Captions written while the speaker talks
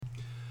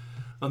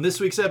On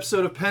this week's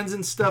episode of Pens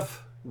and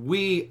Stuff,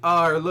 we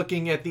are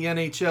looking at the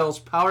NHL's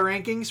power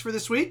rankings for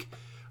this week,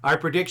 our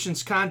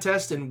predictions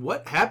contest, and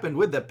what happened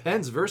with the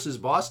Pens versus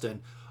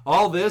Boston.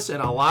 All this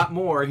and a lot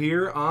more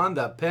here on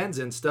the Pens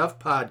and Stuff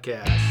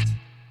podcast.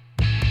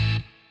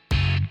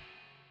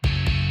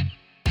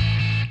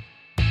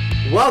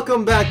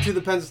 Welcome back to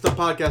the Pens and Stuff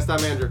podcast.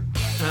 I'm Andrew.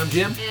 I'm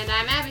Jim. And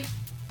I'm Abby.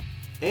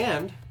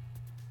 And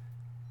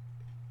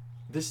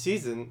this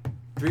season,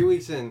 3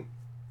 weeks in,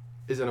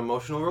 is an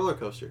emotional roller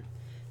coaster.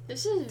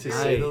 This is to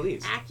say the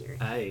least. accurate.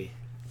 Like,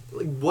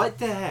 what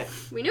the heck?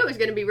 We knew it was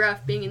going to be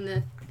rough being in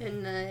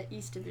the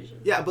East Division.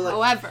 Yeah, but like,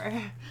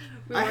 however,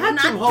 we I were had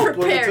not some hope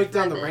when we prepared took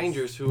down for the this.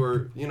 Rangers, who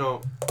were,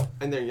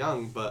 and they're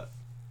young, but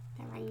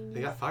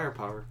they got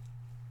firepower.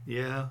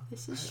 Yeah.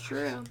 This is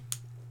true.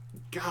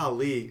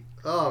 Golly.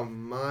 Oh,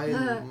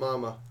 my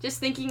mama. Just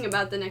thinking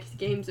about the next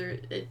games are...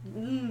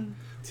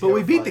 But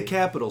we beat the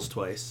Capitals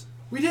twice.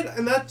 We did,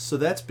 and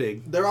that's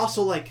big. they're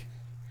also, like,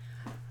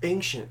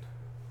 ancient.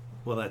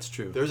 Well, that's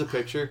true. There's a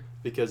picture,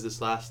 because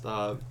this last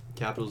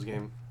Capitals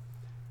game,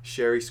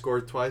 Sherry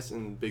scored twice,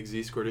 and Big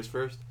Z scored his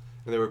first.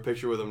 And there were a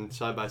picture with them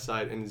side by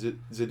side, and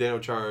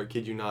Zdeno Chara,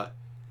 kid you not,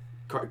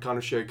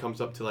 Connor Sherry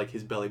comes up to, like,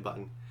 his belly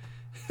button.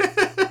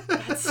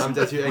 That's so And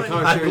funny.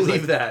 Connor I Sherry's,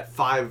 believe like, that.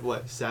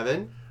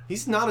 5'7"?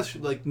 He's not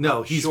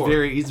No, he's short.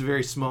 he's a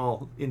very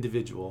small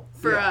individual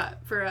For Yeah.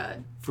 for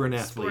an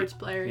athlete. sports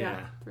player,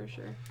 yeah, for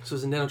sure. So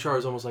Zdeno Chara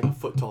is almost like a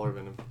foot taller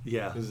than him.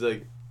 Yeah, He's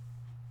like,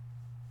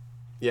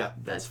 yeah.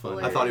 that's fun.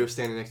 hilarious. I thought he was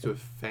standing next to a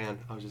fan.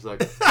 I was just like,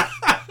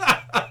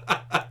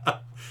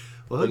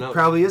 Well, But he no,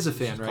 probably is a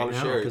fan right Connor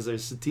now Sherry. because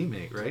there's a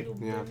teammate, right?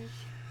 yeah.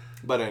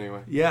 But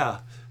anyway, Yeah.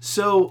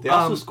 So they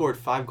also scored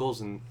 5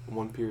 goals in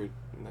one period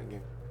in that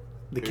game.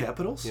 the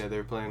Capitals. Yeah, they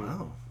were playing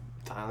Wow.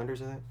 the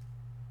Islanders, I think.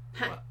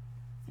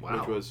 Wow.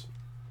 Which was,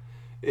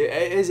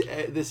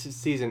 this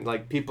season,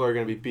 like, people are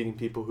going to be beating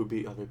people who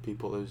beat other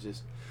people. It was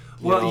just,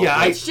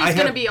 It's just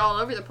going to be all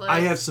over the place.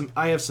 I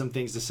have some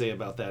things to say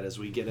about that as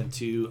we get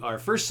into our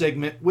first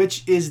segment,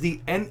 which is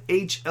the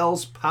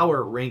NHL's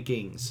power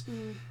rankings.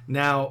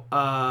 Now,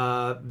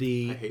 I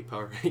the hate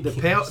power the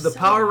rankings.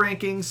 power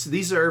rankings.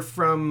 These are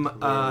from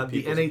the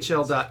people's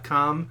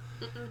NHL.com.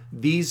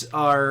 These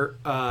are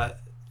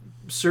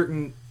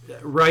certain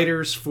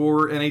writers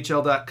for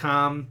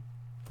NHL.com,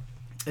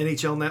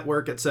 NHL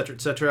Network,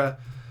 etc.,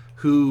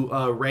 who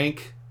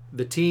rank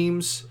the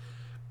teams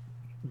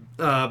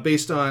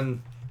based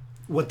on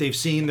what they've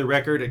seen, the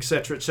record,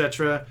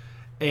 etc.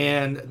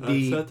 And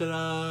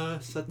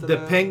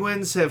the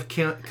Penguins have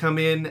come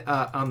in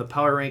on the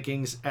power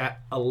rankings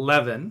at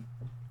 11.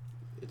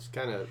 It's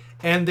kind of...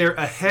 And they're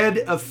ahead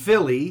of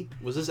Philly.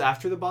 Was this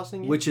after the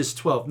Boston game? Which is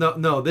 12.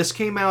 No, this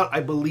came out, I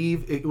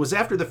believe, it was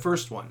after the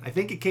first one. I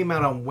think it came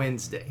out on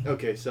Wednesday.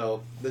 Okay,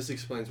 so this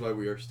explains why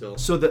we are still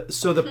So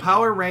the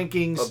power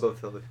rankings... above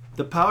Philly.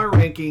 The power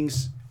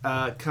rankings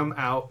come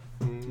out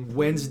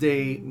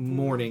Wednesday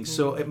morning,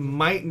 so it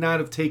might not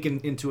have taken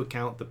into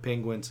account the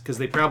Penguins because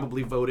they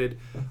probably voted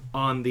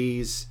on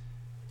these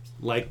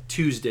like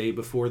Tuesday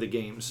before the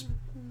games.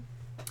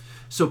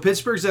 So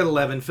Pittsburgh's at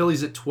 11,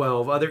 Philly's at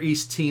 12. Other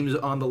East teams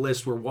on the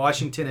list were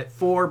Washington at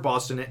 4,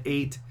 Boston at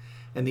 8,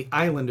 and the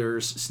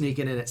Islanders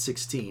sneaking in at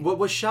 16.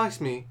 What shocks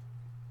me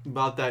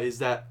about that is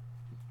that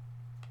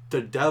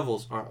the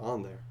Devils aren't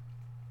on there.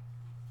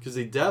 Because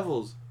the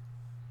Devils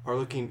are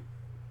looking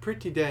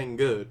pretty dang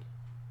good,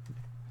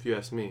 if you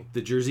ask me.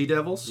 The Jersey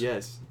Devils?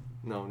 Yes.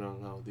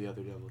 No, the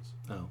other Devils.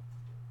 Oh.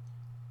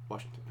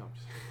 Washington. No, I'm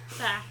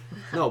just... Ah.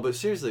 No, but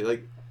seriously,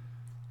 like,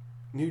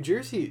 New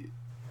Jersey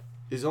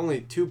is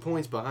only 2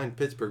 points behind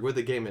Pittsburgh with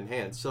a game in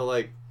hand. So,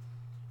 like,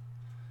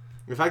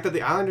 the fact that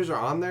the Islanders are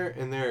on there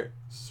and they're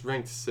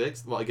ranked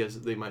 6th, well, I guess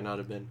they might not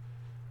have been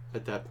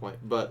at that point,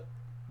 but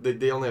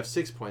they only have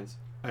 6 points.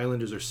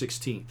 Islanders are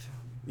 16th.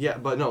 Yeah,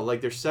 but no,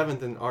 like, they're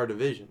 7th in our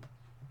division.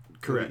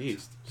 Correct. In the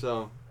East.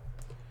 So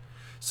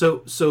I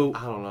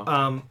don't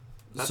know.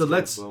 So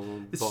let's.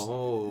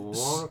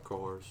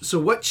 So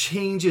what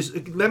changes?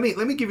 Let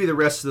me give you the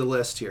rest of the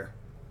list here.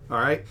 All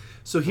right.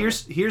 So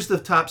here's the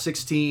top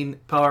 16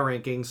 power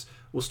rankings.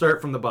 We'll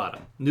start from the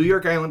bottom. New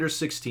York Islanders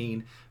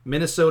 16,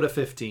 Minnesota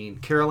 15,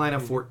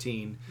 Carolina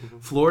 14,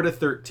 Florida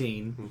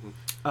 13,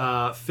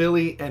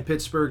 Philly and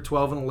Pittsburgh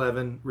 12 and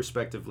 11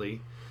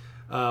 respectively.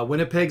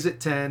 Winnipeg's at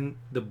 10.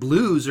 The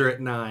Blues are at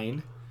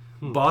 9.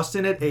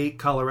 Boston at 8.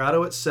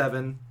 Colorado at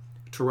 7.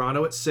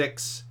 Toronto at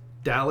 6.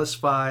 Dallas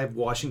 5.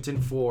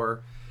 Washington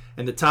 4.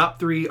 And the top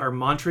 3 are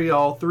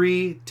Montreal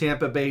 3,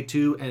 Tampa Bay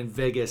 2, and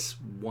Vegas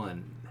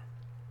 1.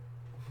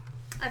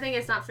 I think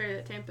it's not fair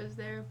that Tampa's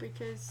there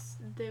because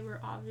they were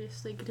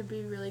obviously going to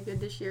be really good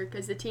this year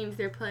because the teams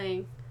they're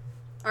playing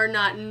are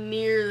not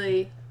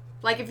nearly...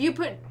 Like, if you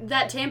put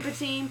that Tampa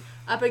team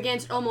up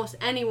against almost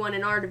anyone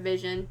in our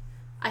division,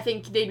 I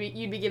think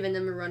you'd be giving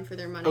them a run for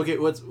their money. Okay,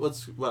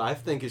 what I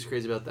think is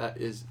crazy about that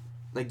is,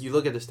 like, you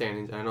look at the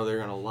standings, and I know they're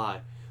going to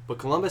lie, but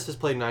Columbus has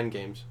played 9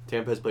 games.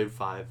 Tampa has played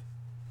 5.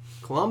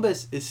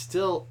 Columbus is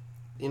still,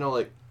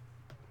 like...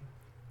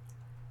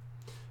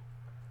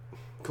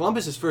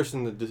 Columbus is first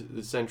in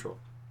the Central.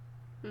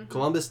 Mm-hmm.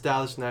 Columbus,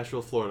 Dallas,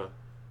 Nashville, Florida.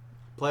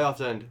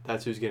 Playoffs end,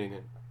 that's who's getting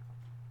in.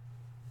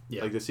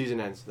 Yeah. Like the season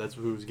ends, that's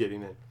who's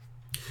getting in.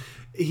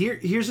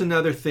 Here's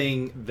another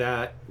thing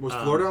that Was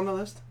Florida on the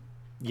list?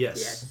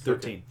 Yes.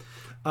 13.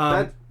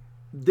 That-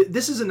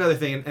 This is another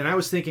thing, and I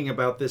was thinking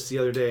about this the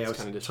other day. I It's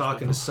was kinda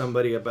talking to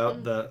somebody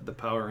about the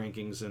power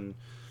rankings, and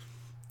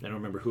I don't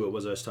remember who it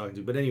was I was talking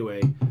to. But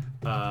anyway,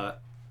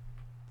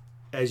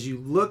 as you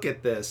look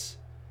at this,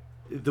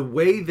 the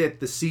way that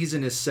the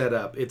season is set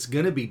up, it's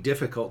going to be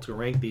difficult to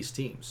rank these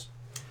teams.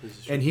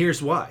 And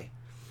here's why.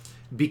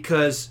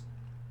 Because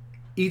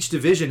each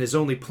division is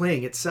only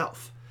playing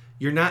itself.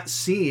 You're not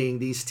seeing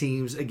these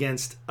teams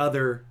against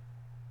other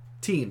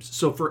teams.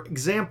 So, for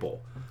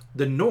example,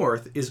 the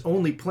North is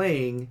only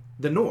playing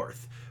the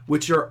North,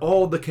 which are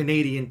all the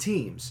Canadian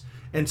teams.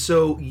 And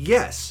so,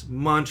 yes,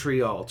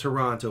 Montreal,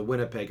 Toronto,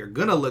 Winnipeg are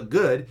going to look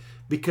good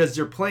because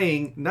they're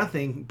playing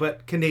nothing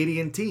but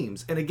Canadian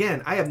teams. And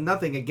again, I have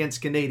nothing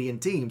against Canadian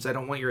teams. I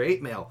don't want your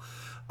hate mail.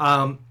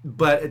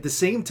 But at the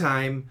same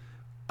time,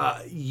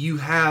 you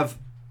have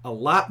a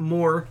lot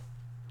more,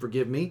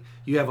 forgive me,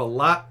 you have a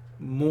lot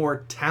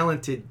more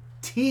talented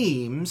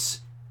teams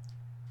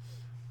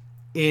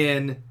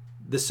in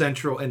the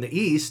Central and the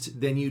East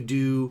than you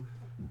do.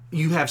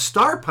 You have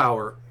star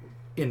power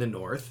in the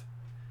North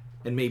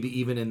and maybe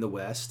even in the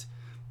West,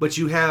 but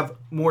you have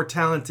more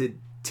talented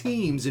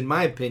teams, in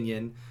my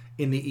opinion,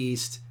 in the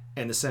East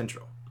and the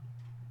Central.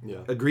 Yeah.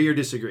 Agree or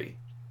disagree?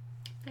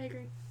 I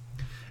agree.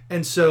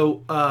 And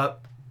so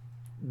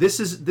this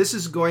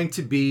is going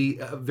to be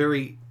a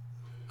very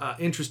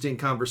interesting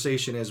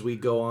conversation as we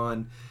go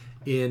on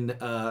in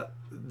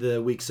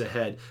the weeks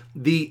ahead.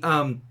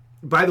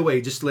 By the way,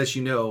 just to let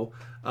you know,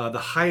 the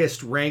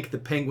highest rank the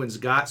Penguins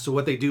got. So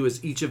what they do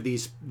is each of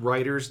these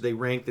writers, they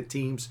rank the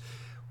teams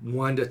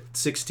 1 to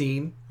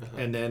 16,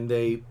 and then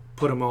they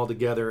put them all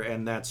together,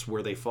 and that's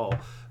where they fall.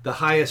 The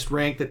highest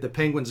rank that the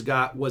Penguins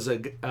got was a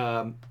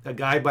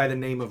guy by the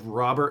name of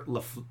Robert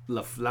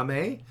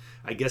Laflamme.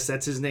 I guess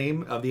that's his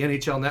name, of the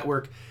NHL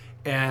Network.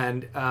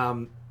 And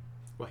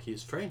Well,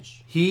 he's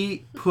French.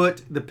 he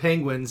put the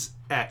Penguins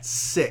at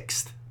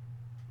 6th,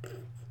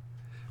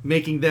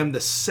 making them the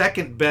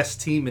second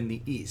best team in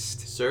the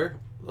East. Sir,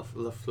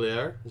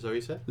 Lafleur, is that what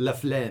you said?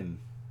 Laflamme.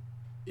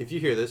 If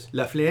you hear this,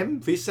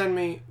 Laflamme? please send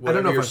me I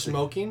don't know whatever if you're I'm saying-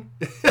 smoking.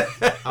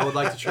 I would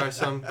like to try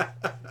some.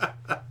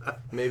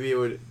 Maybe it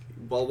would,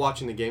 while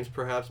watching the games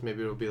perhaps,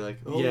 maybe it'll be like,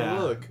 oh, Yeah.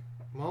 look,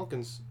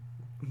 Malkin's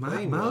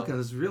playing well.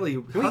 Malkin's really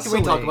Can we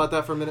hustling. talk about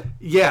that for a minute?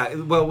 Yeah,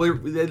 well,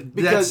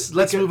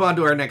 let's move on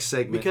to our next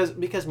segment.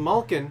 Because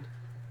Malkin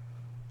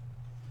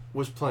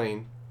was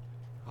playing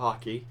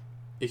hockey,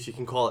 if you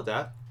can call it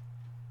that.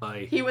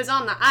 He was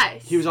on the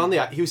ice. He was on the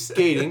ice. He was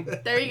skating.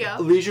 There you go.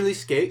 Leisurely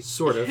skate.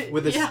 Sort of.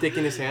 With a Yeah. stick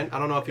in his hand. I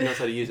don't know if he knows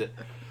how to use it.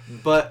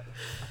 But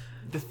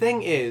the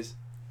thing is,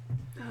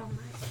 Oh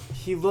my.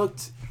 he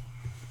looked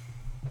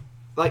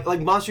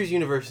like Monsters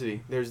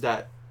University. There's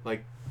that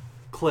like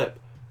clip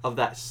of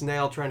that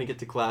snail trying to get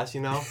to class,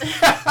 you know?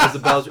 As the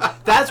bells.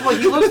 That's what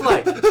he looked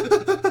like.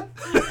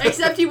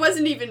 Except he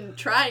wasn't even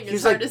trying as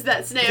He's hard like as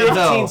that snail. 15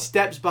 No.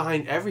 steps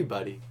behind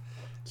everybody.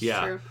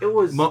 Yeah. True. It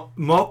was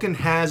Malkin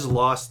has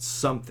lost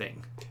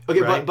something.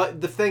 okay, right?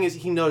 but the thing is,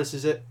 he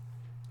notices it.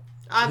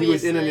 Obviously. He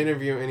was in an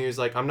interview and he was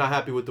like, "I'm not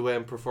happy with the way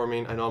I'm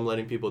performing. I know I'm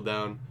letting people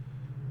down.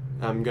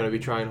 I'm gonna be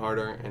trying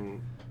harder,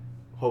 and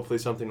hopefully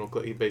something will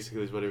click."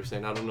 Basically, is what he was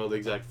saying. I don't know the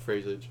exact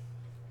phrasage.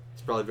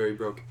 It's probably very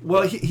broken.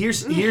 Well,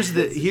 here's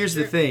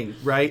the thing,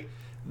 right?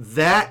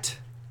 That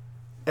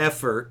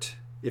effort,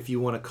 if you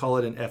want to call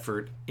it an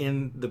effort,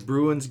 in the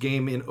Bruins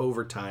game in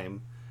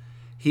overtime,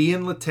 he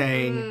and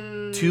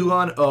Letang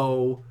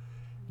 2-on-0,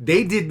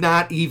 they did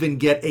not even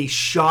get a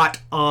shot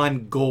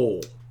on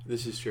goal.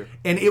 This is true.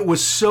 And it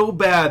was so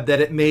bad that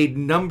it made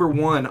number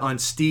 1 on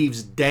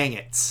Steve's Dang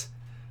It's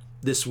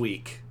this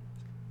week.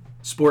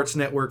 Sports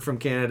Network from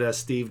Canada,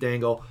 Steve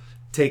Dangle.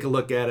 Take a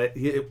look at it.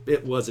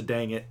 It was a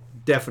dang it,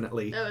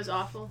 definitely. That was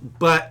awful.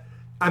 But,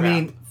 I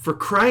mean, for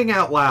crying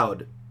out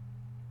loud,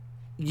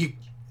 you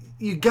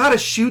got to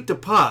shoot the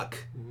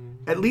puck.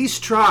 At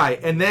least try.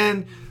 And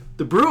then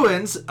the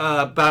Bruins,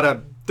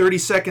 about 30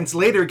 seconds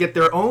later, get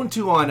their own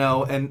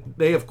 2-on-0, and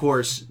they, of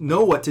course,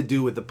 know what to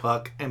do with the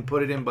puck and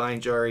put it in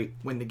behind Jari,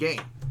 win the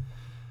game.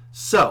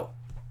 So,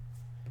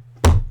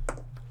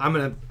 I'm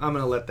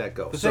gonna let that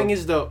go. The thing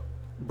is, though,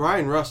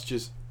 Brian Rust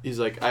he's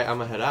like, I'm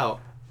gonna head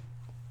out.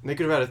 And they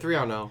could have had a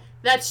 3-on-0.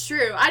 That's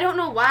true. I don't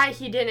know why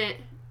he didn't.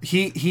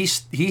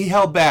 He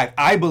held back.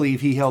 I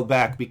believe he held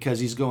back because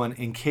he's going,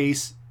 in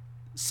case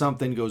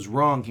something goes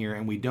wrong here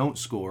and we don't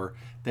score,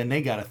 then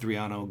they got a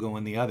 3-on-0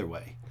 going the other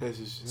way.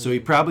 So he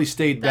probably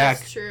stayed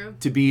That's back true.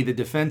 to be the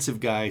defensive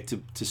guy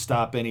to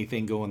stop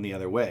anything going the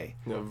other way.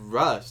 No,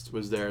 Rust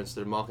was there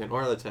instead of Malkin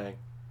or Letang.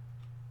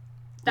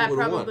 That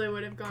would've probably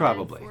would have gone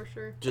Probably. in for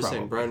sure. Just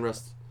saying, Probably. Brian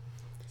Rust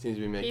seems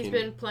to be making. He's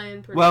been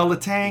playing pretty Well, well.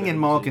 Letang and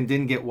Malkin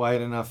didn't get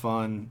wide enough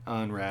on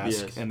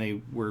Rask, Yes. and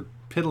they were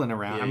piddling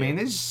around. Yeah, I mean, yeah.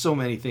 there's so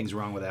many things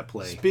wrong with that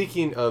play.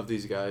 Speaking of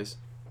these guys,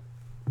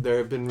 there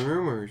have been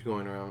rumors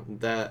going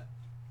around that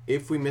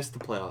if we miss the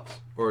playoffs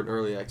or an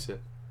early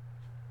exit,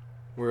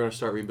 we're gonna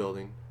start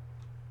rebuilding.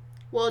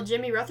 Well,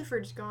 Jimmy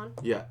Rutherford's gone.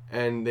 Yeah,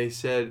 and they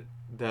said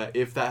that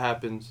if that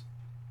happens,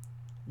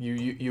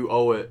 you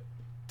owe it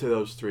to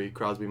those three,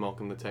 Crosby,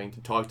 Malkin, Letang,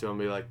 to talk to them and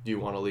be like, do you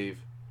want to leave?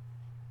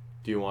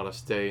 Do you want to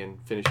stay and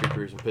finish your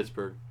careers in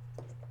Pittsburgh?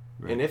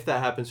 Right. And if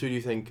that happens, who do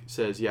you think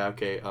says, yeah,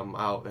 okay, I'm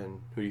out,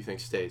 and who do you think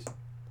stays?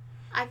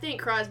 I think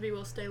Crosby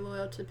will stay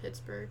loyal to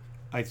Pittsburgh.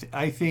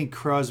 I think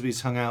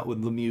Crosby's hung out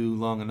with Lemieux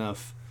long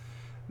enough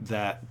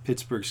that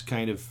Pittsburgh's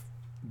kind of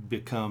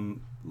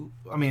become.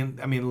 I mean,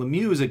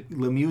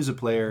 Lemieux is a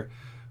player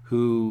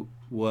who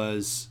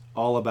was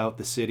all about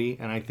the city,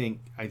 and I think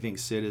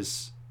Sid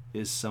is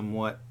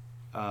somewhat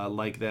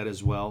like that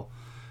as well.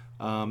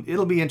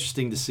 It'll be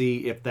interesting to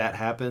see if that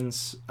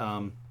happens.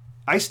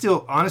 I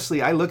still,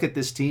 honestly, I look at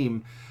this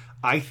team.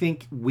 I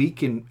think we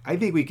can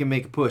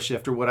make a push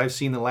after what I've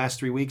seen the last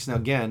 3 weeks. Now,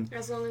 again,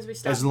 as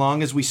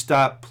long as we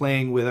stop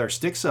playing with our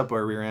sticks up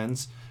our rear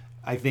ends,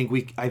 I think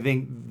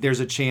there's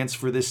a chance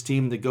for this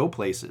team to go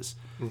places.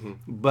 Mm-hmm.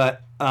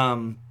 But I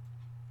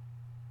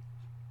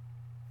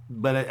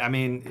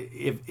mean,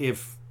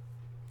 if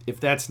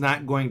that's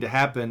not going to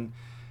happen,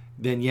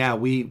 then yeah,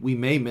 we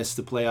may miss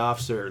the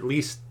playoffs, or at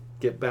least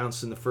get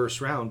bounced in the first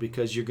round,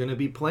 because you're going to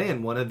be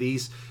playing one of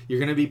these. You're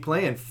going to be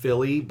playing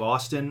Philly,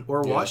 Boston,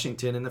 or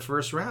Washington in the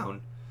first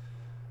round.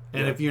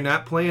 And if you're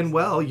not playing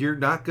well, you're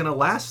not going to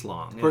last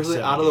long.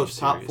 Personally, out of those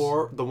top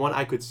four, the one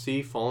I could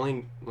see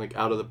falling like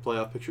out of the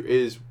playoff picture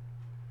is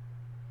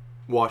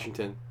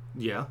Washington.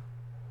 Yeah.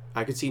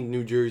 I could see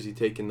New Jersey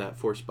taking that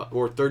fourth spot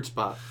or third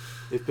spot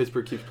if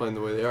Pittsburgh keeps playing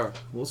the way they are.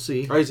 We'll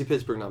see. Or I see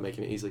Pittsburgh not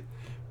making it easily.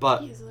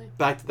 But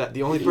back to that,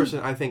 the only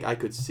person I think I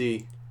could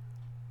see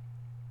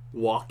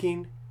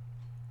walking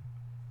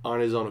on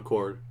his own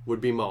accord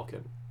would be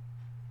Malkin.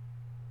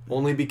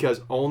 Only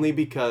because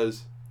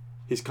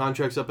his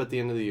contract's up at the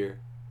end of the year.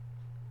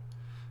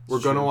 We're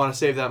going to want to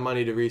save that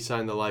money to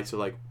re-sign the likes of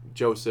like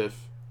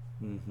Joseph.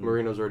 Mm-hmm.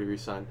 Marino's already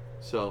re-signed.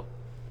 So,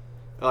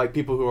 like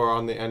people who are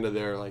on the end of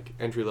their like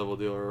entry-level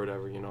deal or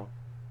whatever, you know,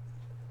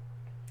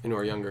 and who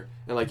are younger.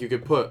 And like you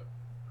could put,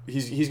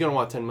 he's going to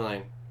want $10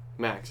 million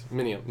max,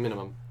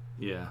 minimum.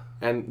 Yeah.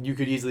 And you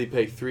could easily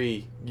pay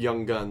 3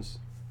 young guns,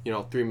 you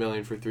know, $3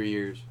 million for 3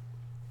 years,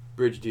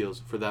 bridge deals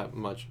for that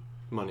much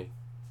money,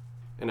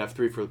 and have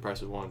 3 for the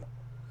price of 1.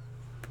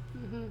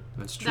 Mm-hmm.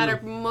 That's true. That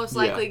are most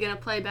likely going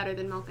to play better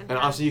than Malkin. And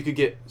also, you could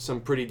get some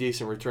pretty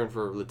decent return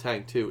for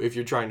Letang too if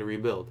you're trying to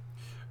rebuild.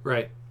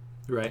 Right.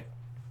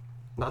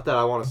 Not that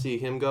I want to see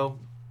him go.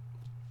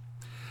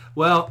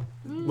 Well,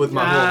 with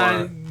my whole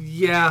heart.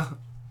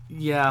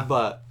 Yeah.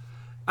 But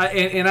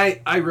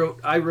I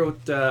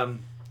wrote.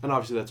 And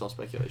obviously, that's all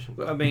speculation.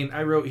 I mean,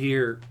 I wrote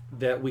here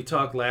that we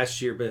talked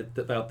last year, but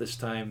about this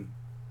time,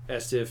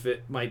 as to if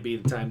it might be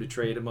the time to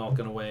trade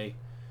Malkin away,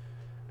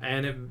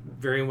 and it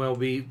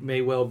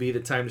may well be the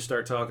time to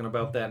start talking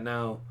about that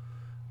now.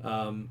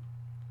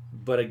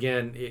 But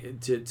again,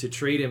 to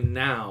trade him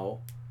now,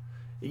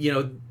 you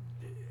know,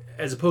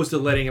 as opposed to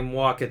letting him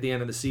walk at the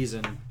end of the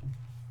season,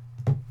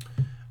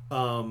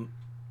 the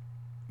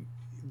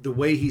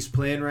way he's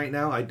playing right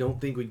now, I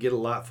don't think we'd get a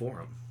lot for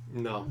him.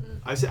 No,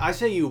 I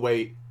say you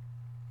wait.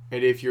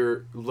 And if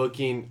you're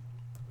looking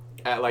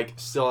at, like,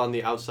 still on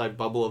the outside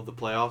bubble of the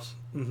playoffs,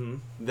 mm-hmm.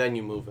 then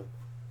you move him.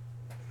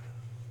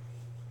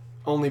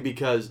 Only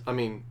because, I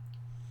mean,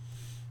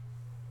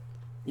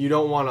 you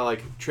don't want to,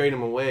 like, trade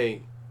him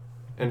away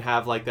and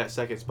have, like, that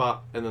second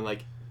spot, and then,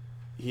 like,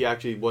 he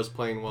actually was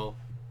playing well,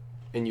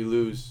 and you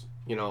lose,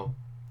 you know,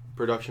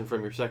 production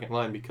from your second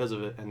line because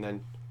of it, and then,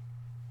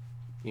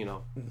 you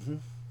know, mm-hmm.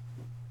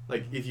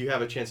 like, if you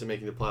have a chance of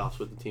making the playoffs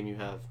with the team you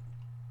have,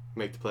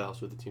 make the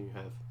playoffs with the team you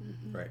have.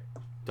 Mm-hmm. Right.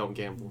 Don't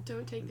gamble.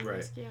 Don't take the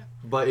risk, yeah.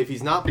 But if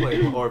he's not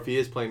playing well, or if he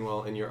is playing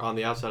well and you're on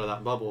the outside of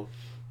that bubble,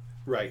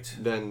 right,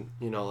 then,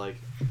 you know, like,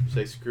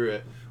 say screw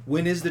it.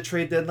 When is the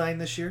trade deadline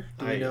this year?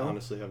 Do we know? I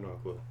honestly have no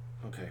clue.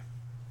 Okay.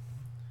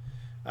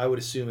 I would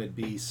assume it'd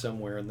be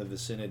somewhere in the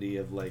vicinity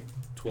of like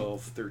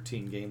 12,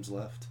 13 games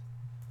left.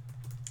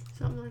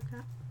 Something like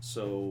that.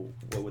 So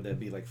what would that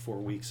be, like 4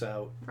 weeks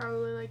out?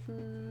 Probably like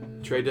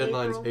trade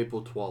deadline is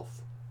April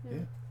 12th.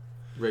 Yeah.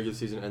 Regular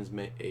season ends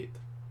May 8th.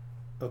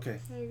 Okay.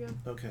 There you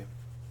go. Okay.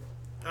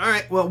 All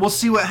right. Well, we'll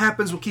see what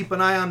happens. We'll keep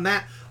an eye on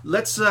that.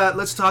 Let's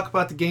talk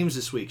about the games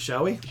this week,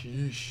 shall we?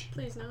 Sheesh.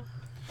 Please no.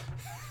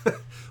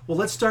 Well,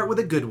 let's start with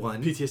a good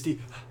one. PTSD.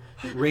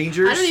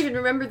 Rangers. I don't even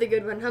remember the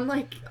good one. I'm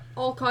like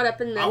all caught up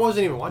in that. I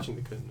wasn't even watching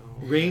the good.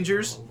 No.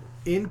 Rangers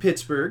in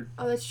Pittsburgh.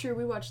 Oh, that's true.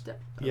 We watched it.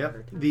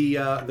 Yep.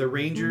 The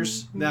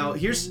Rangers. Now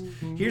here's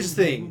the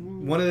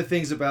thing. One of the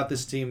things about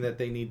this team that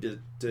they need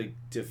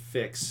to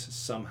fix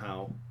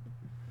somehow.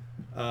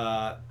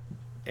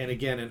 And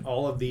again, in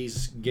all of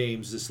these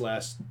games, these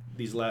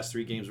last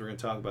 3 games we're going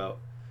to talk about,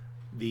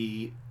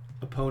 the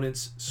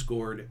opponents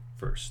scored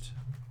first.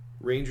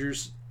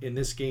 Rangers in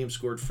this game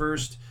scored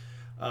first,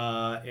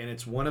 and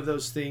it's one of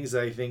those things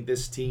that I think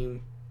this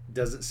team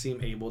doesn't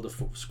seem able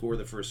to score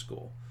the first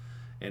goal.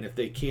 And if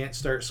they can't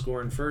start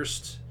scoring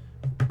first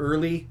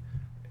early,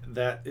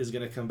 that is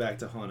going to come back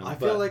to haunt them. I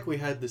feel like we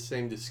had the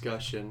same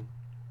discussion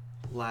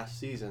last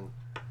season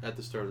at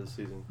the start of the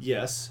season.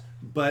 Yes,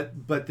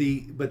 but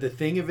the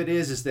thing of it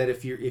is that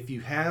if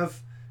you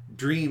have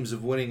dreams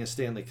of winning a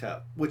Stanley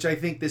Cup, which I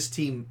think this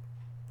team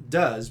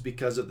does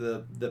because of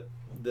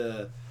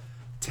the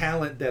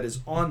talent that is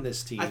on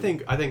this team. I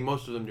think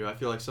most of them do. I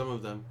feel like some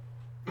of them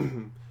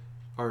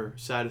are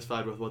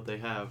satisfied with what they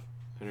have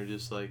and are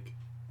just like,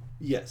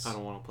 yes, I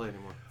don't want to play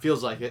anymore.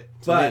 Feels like it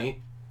to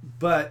me.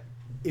 But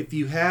if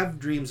you have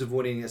dreams of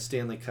winning a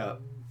Stanley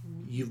Cup,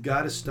 you've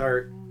got to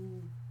start.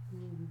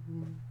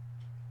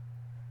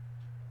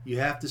 You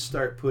have to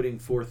start putting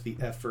forth the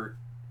effort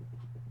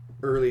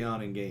early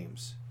on in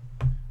games,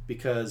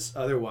 because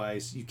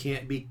otherwise you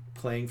can't be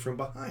playing from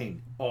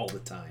behind all the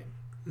time.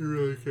 You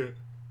really can't.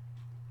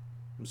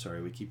 I'm sorry,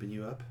 are we keeping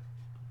you up?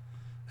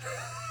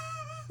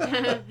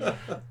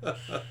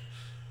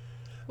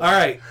 All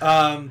right.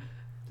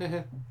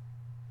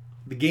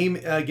 The game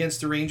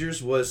against the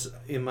Rangers was,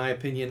 in my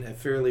opinion, a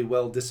fairly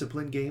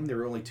well-disciplined game. There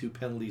were only 2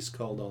 penalties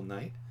called all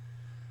night.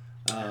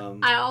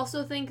 I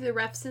also think the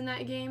refs in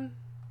that game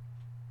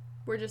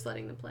were just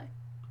letting them play.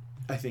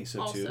 I think so,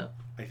 too. Also.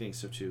 I think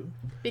so, too.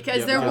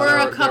 Because there were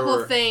a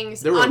couple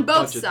things on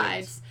both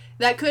sides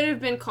that could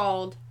have been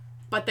called,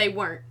 but they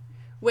weren't.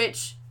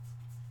 Which,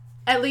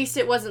 at least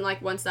it wasn't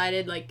like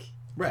one-sided, like...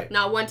 Right.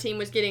 Not one team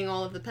was getting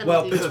all of the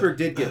penalties. Well, Pittsburgh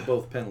did get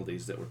both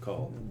penalties that were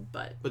called.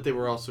 But they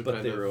were also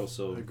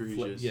also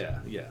egregious. Yeah.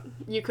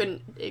 You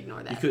couldn't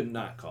ignore that. You could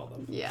not call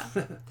them. Yeah.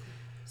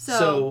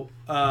 So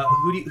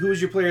who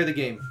was your player of the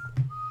game?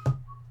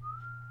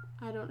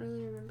 I don't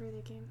really remember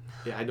the game.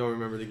 Yeah, I don't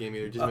remember the game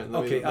either. Just let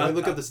me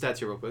look up the stats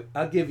here real quick.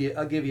 I'll give you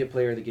a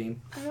player of the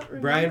game. I don't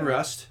remember. Brian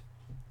Rust.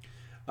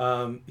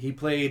 He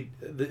played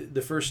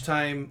the first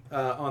time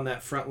on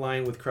that front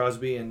line with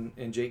Crosby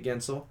and Jake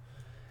Gensel,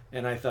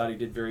 and I thought he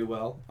did very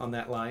well on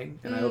that line.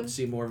 And I hope to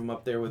see more of him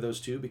up there with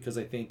those two, because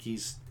I think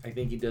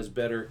he does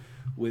better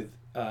with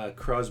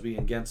Crosby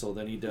and Gensel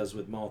than he does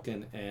with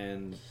Malkin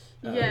and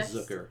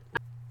Zucker.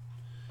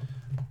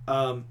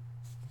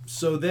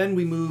 So then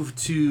we moved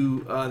to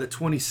the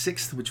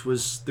 26th, which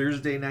was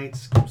Thursday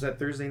nights. Was that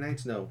Thursday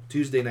nights? No,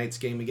 Tuesday night's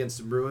game against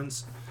the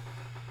Bruins.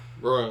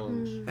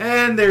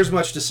 And there's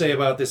much to say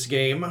about this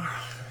game.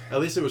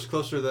 At least it was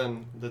closer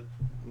than the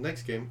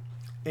next game.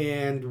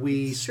 And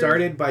we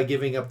started by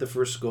giving up the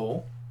first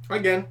goal.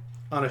 Again.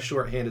 On a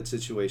shorthanded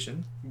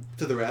situation.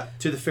 To the rat.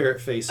 To the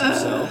ferret face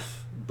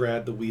himself.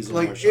 Brad the Weasel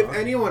Marchand. If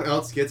anyone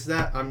else gets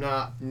that, I'm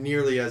not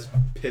nearly as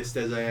pissed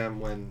as I am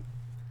when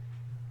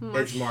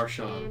it's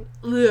Marchand.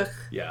 Ugh.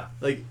 Yeah.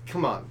 Like,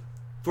 come on.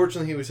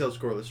 Fortunately, he was held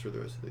scoreless for the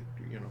rest of the,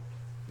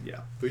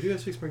 Yeah. But we do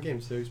have 6 more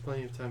games, so there's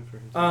plenty of time for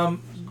him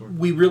to score.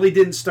 We really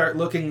didn't start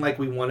looking like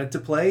we wanted to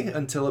play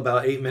until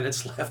about 8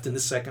 minutes left in the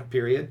second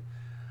period.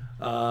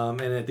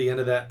 And at the end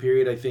of that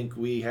period, I think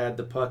we had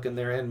the puck in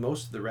their end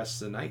most of the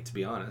rest of the night, to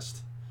be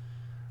honest.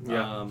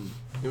 Yeah.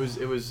 It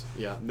was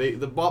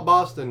the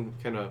Boston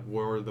kind of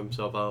wore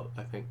themselves out,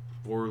 I think.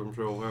 Wore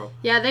themselves well.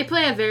 Yeah, they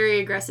play a very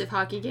aggressive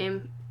hockey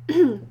game.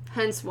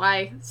 Hence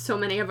why so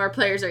many of our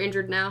players are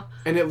injured now.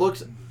 And it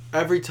looks,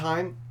 every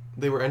time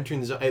they were entering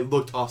the zone, it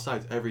looked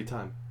offsides every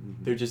time.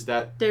 Mm-hmm. They're just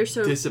they're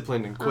so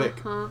disciplined and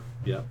quick.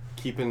 Yeah.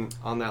 Keeping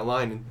on that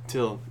line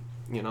until,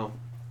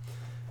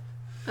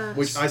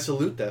 which I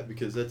salute that,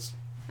 because that's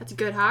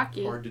good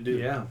hockey. Hard to do.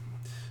 Yeah.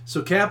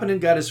 So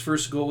Kapanen got his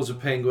first goal as a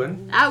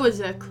Penguin. That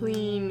was a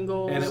clean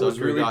goal. And it was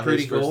a really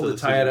pretty goal to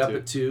tie it up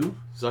at 2.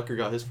 Zucker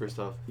got his first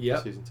off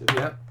season 2.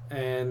 Yep.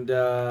 And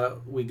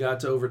we got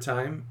to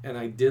overtime, and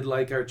I did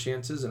like our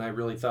chances, and I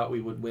really thought we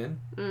would win.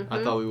 Mm-hmm.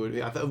 I thought we would.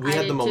 I thought we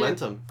had the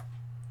momentum.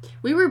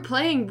 We were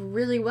playing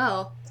really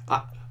well.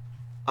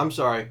 I'm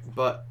sorry,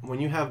 but when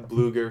you have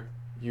Bluger,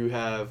 you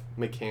have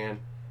McCann,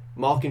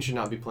 Malkin should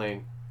not be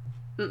playing.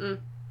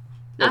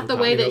 Not the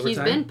way that he's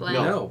been playing.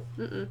 No.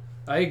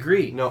 I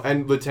agree. No,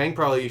 and Letang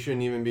probably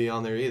shouldn't even be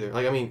on there either.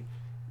 Like, I mean,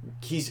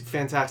 he's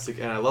fantastic,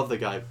 and I love the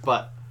guy,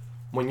 but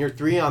when you're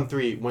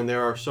 3-on-3, when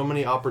there are so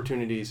many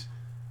opportunities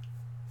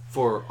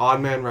for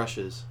odd man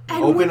rushes,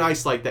 open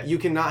ice like that, you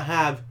cannot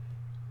have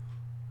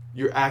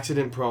your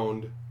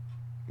accident-prone,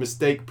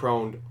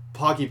 mistake-prone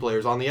hockey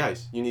players on the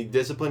ice. You need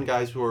disciplined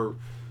guys who are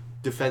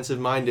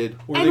defensive-minded.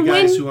 Or the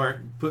guys who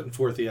aren't putting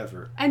forth the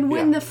effort. And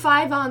when the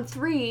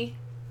 5-on-3,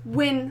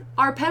 when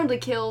our penalty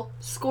kill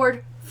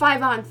scored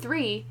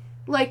 5-on-3,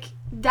 like,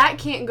 that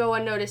can't go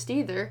unnoticed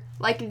either.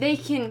 Like, they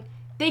can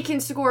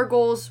score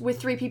goals with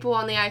 3 people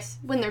on the ice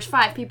when there's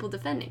 5 people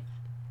defending.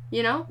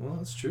 You know? Well,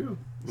 that's true.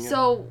 Yeah.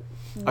 So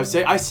I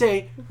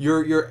say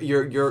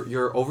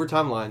your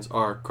overtime lines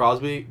are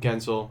Crosby,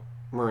 Gensel,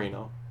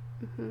 Marino.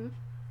 Mm-hmm.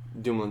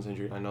 Dumoulin's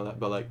injured, I know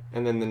that, but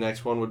and then the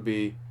next one would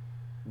be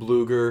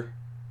Bluger.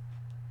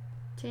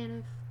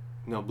 Tanev.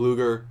 No,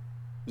 Bluger,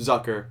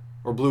 Zucker,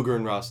 or Bluger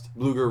and Rust.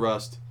 Bluger,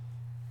 Rust,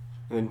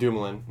 and then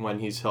Dumoulin when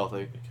he's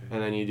healthy. Okay.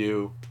 And then you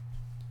do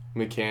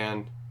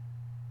McCann,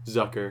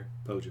 Zucker,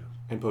 Pojo.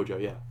 And Pojo,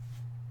 yeah.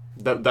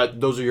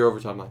 Those are your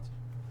overtime lines.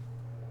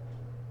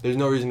 There's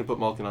no reason to put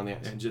Malkin on the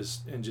ice.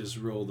 And just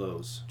roll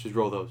those. Just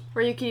roll those.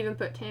 Or you could even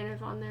put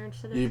Tanev on there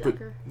instead of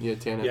Zucker.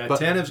 Tanev. Yeah,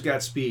 Tanev's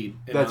got speed.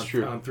 And That's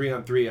true. On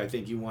 3-on-3, I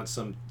think you want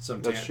some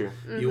Tanev. That's true.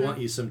 You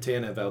want some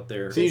Tanev out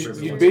there. So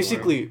you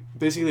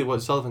basically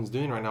what Sullivan's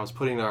doing right now is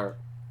putting our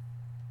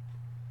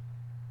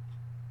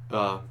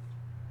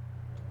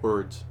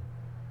words.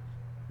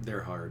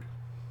 They're hard.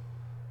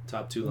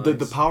 Top two lines.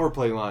 The power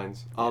play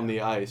lines on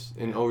the ice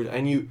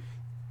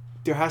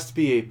there has to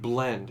be a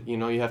blend. You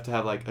know, you have to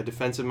have like a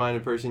defensive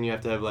minded person, you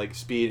have to have like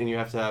speed, and you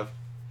have to have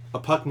a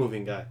puck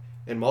moving guy.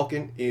 And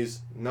Malkin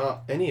is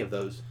not any of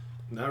those.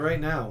 Not right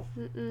now.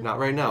 Not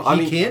right now.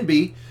 He can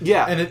be.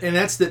 Yeah. And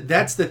that's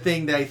the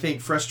thing that I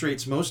think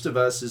frustrates most of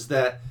us is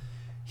that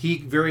he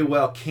very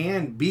well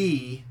can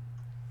be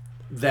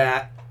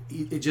that.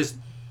 It just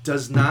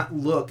does not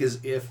look as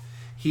if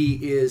he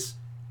is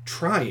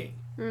trying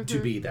to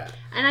be that.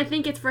 And I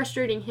think it's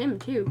frustrating him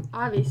too,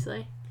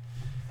 obviously.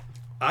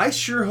 I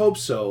sure hope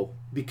so,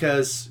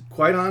 because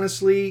quite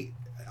honestly,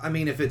 I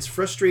mean, if it's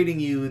frustrating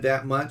you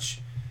that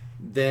much,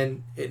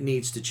 then it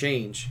needs to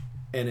change.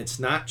 And it's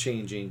not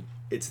changing.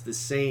 It's the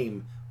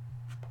same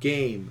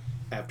game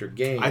after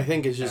game. I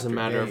think it's just a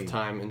matter of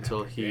time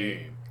until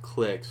he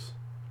clicks.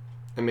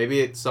 And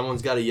maybe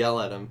someone's got to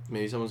yell at him.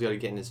 Maybe someone's got to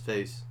get in his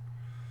face.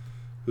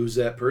 Who's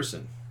that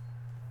person?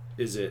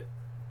 Is it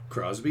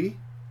Crosby?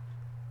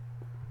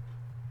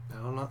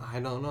 I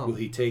don't know. Will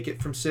he take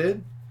it from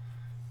Sid?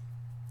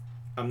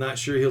 I'm not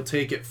sure he'll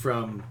take it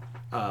from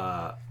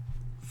the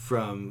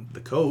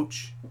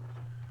coach.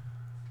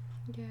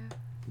 Yeah.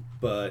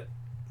 But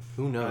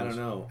who knows? I don't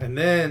know. And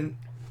then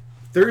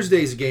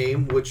Thursday's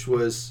game, which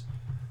was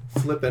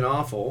flipping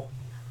awful.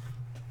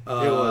 It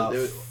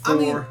was.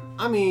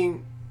 I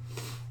mean,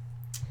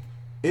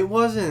 it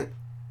wasn't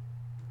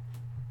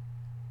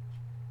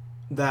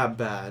that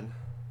bad.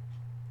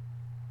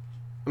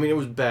 I mean, it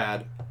was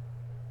bad,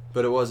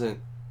 but it wasn't,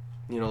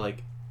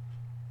 like,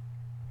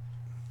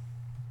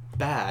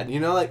 bad.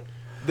 Like,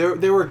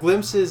 there were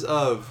glimpses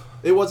of...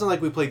 It wasn't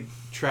like we played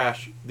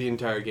trash the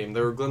entire game.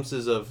 There were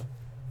glimpses of,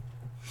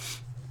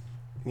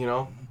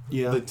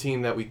 the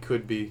team that we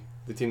could be,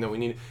 the team that we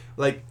needed.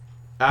 Like,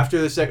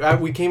 after the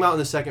we came out in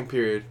the second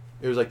period.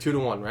 It was like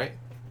 2-1, right?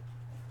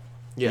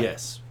 Yeah.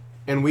 Yes.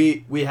 And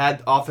we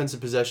had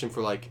offensive possession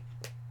for like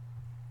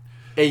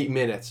 8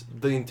 minutes.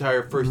 The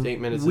entire first 8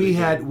 minutes. We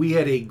had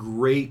a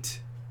great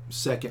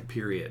second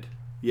period.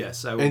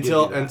 Yes, I would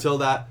until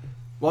that.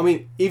 Well, I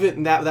mean,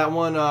 even that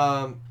one.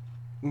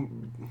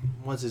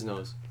 What's his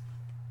nose?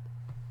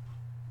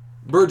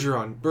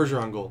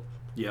 Bergeron goal.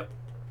 Yep.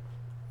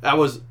 That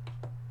was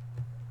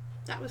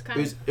kind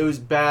of. It was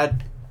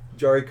bad.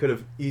 Jari could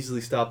have easily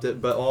stopped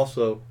it, but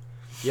also,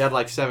 you had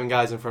like 7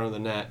 guys in front of the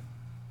net.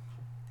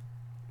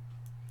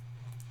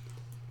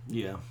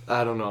 Yeah.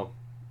 I don't know.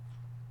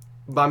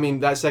 But I mean,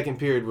 that second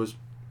period was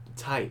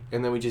tight,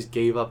 and then we just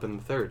gave up in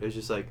the third. It was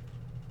just like,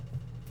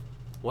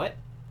 what?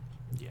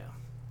 Yeah.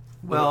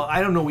 Well,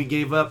 I don't know. We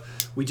gave up.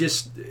 We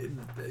just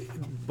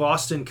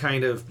Boston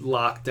kind of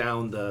locked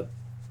down the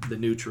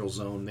neutral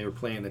zone. They were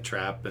playing the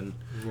trap, and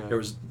there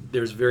was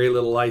very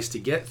little ice to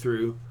get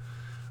through.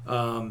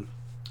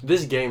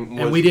 This game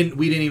was, and we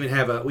didn't even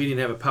have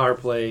a power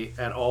play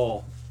at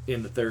all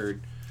in the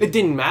third. It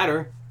didn't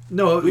matter.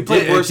 No, we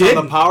played worse on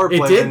the power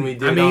play than we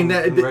did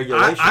in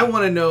regulation. I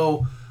want to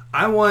know.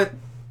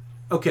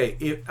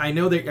 Okay, I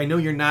know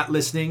you're not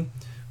listening,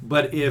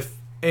 but if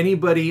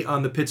anybody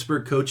on the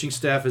Pittsburgh coaching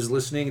staff is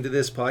listening to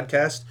this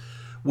podcast,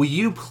 will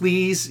you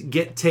please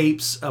get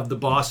tapes of the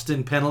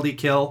Boston penalty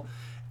kill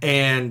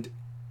and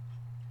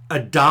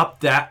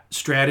adopt that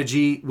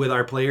strategy with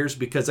our players?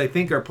 Because I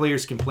think our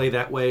players can play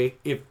that way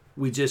if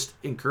we just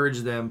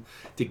encourage them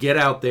to get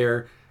out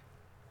there,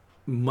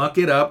 muck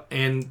it up,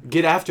 and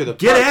get after the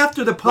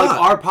puck.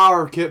 Like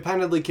our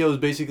penalty kill is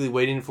basically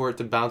waiting for it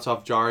to bounce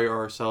off Jari or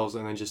ourselves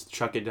and then just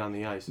chuck it down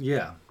the ice.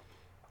 Yeah.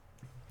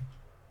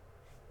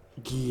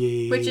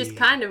 Which is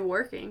kind of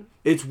working.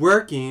 It's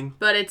working,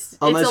 but it's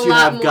unless a you lot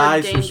have more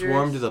guys dangerous. who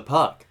swarm to the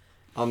puck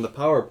on the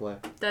power play.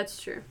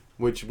 That's true.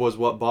 Which was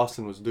what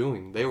Boston was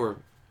doing. They were.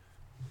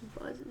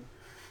 Wasn't.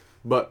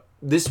 But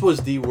this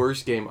was the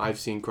worst game I've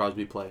seen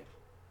Crosby play.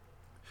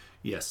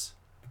 Yes.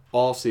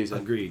 All season.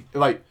 Agreed.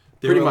 Like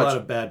there pretty were much a lot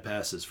of bad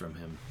passes from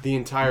him. The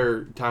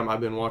entire time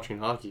I've been watching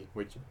hockey,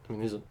 which I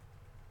mean isn't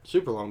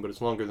super long, but it's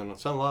longer than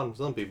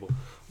some people.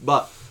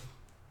 But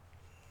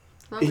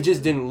he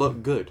just didn't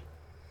look good.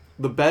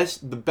 The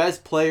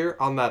best player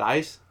on that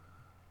ice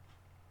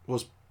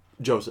was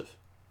Joseph.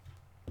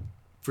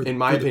 In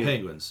my opinion, the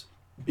Penguins.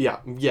 Yeah,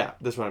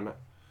 that's what I meant.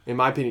 In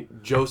my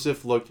opinion,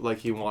 Joseph looked like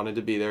he wanted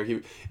to be there.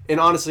 And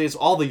honestly, it's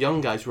all the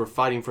young guys who are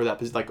fighting for that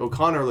position. Like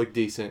O'Connor looked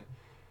decent.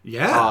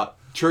 Yeah.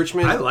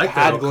 Churchman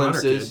had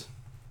glimpses.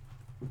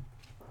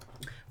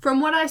 From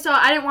what I saw,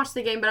 I didn't watch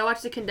the game, but I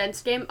watched the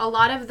condensed game. A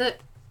lot of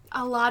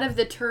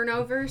the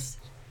turnovers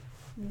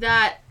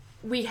that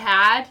we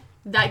had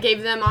that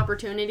gave them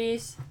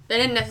opportunities. They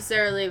didn't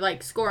necessarily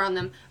score on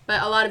them,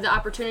 but a lot of the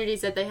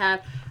opportunities that they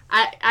had,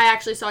 I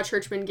actually saw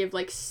Churchman give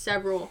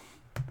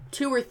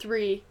 2 or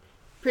 3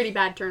 pretty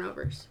bad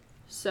turnovers.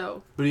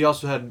 So. But he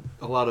also had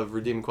a lot of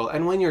redeeming quality.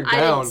 And when you're I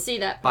down didn't see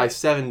that. by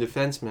 7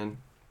 defensemen,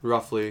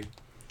 roughly,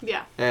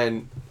 Yeah.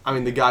 and, I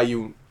mean, the guy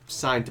you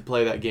signed to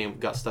play that game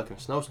got stuck in a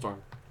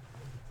snowstorm.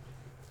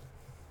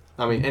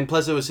 I mean, and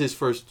plus it was his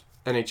first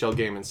NHL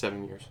game in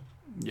 7 years.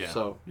 Yeah.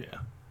 So, yeah.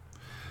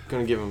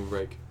 gonna give him a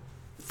break.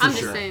 I'm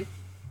just saying.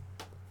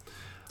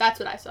 That's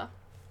what I saw.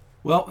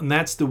 Well, and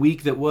that's the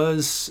week that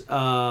was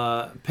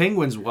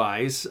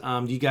Penguins-wise.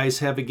 Do you guys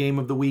have a game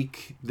of the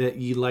week that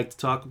you'd like to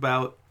talk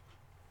about?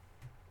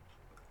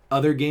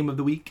 Other game of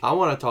the week? I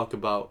want to talk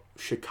about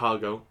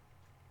Chicago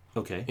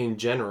Okay. in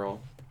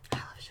general. I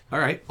love Chicago. All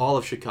right. All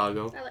of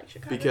Chicago. I like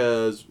Chicago.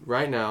 Because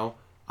right now,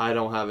 I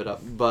don't have it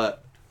up.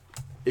 But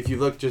if you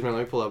look, just a minute,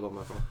 let me pull it up on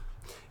my phone.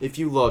 If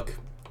you look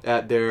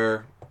at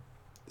their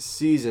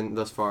season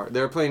thus far,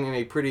 they're playing in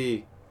a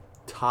pretty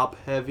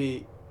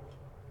top-heavy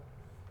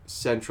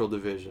Central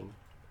Division.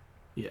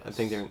 Yes. I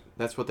think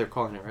that's what they're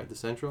calling it, right? The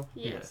Central?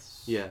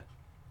 Yes. Yeah.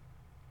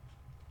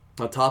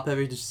 A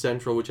top-heavy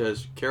Central, which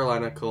has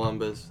Carolina,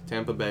 Columbus,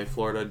 Tampa Bay,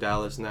 Florida,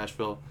 Dallas,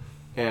 Nashville,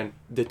 and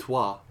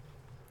Detroit.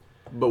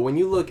 But when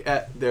you look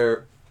at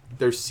their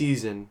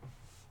season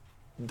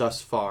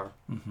thus far,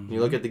 and you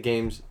look at the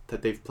games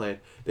that they've played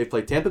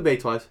Tampa Bay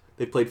twice,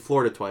 they played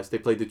Florida twice, they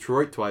played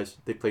Detroit twice,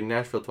 they played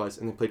Nashville twice,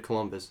 and they played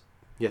Columbus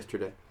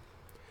yesterday.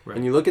 Right.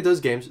 And you look at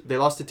those games, they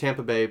lost to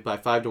Tampa Bay by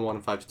 5-1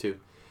 and 5-2.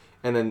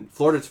 And then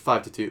Florida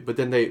 5-2. But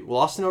then they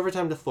lost in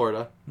overtime to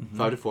Florida,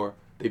 5-4.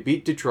 They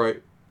beat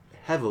Detroit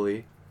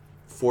heavily,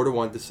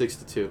 4-1 to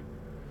 6-2.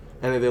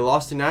 And then they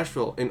lost to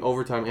Nashville in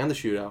overtime and the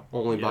shootout,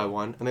 only by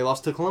 1. And they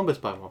lost to Columbus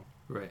by 1.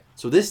 Right.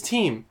 So this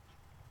team...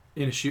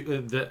 In a shoot...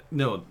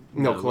 No,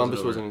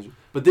 Columbus wasn't in.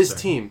 But this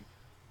team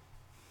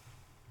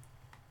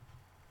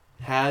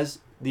has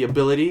the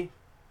ability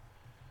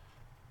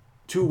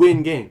to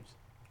win games.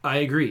 I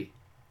agree.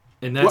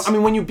 And that's... Well, I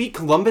mean, when you beat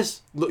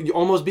Columbus, you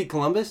almost beat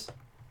Columbus,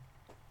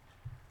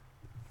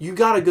 you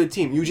got a good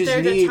team. You just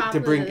They're the need top to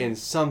of bring the in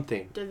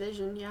something.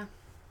 Division, yeah.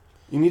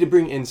 You need to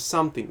bring in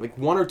something, like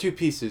 1 or 2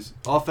 pieces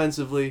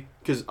offensively,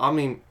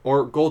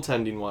 or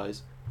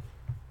goaltending-wise,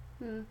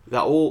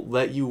 that will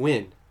let you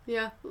win.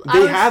 Yeah.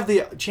 They have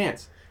the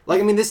chance.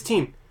 Like, I mean, this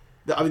team,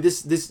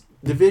 this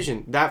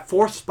division, that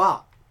 4th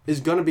spot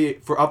is going to be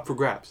up for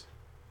grabs.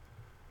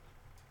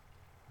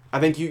 I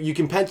think you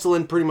can pencil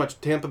in pretty much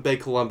Tampa Bay,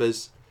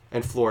 Columbus,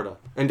 and Florida.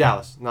 And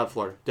Dallas. Not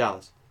Florida.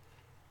 Dallas.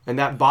 And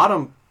that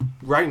bottom,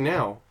 right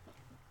now,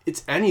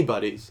 it's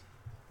anybody's.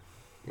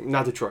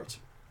 Not Detroit's.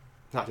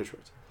 Not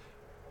Detroit's.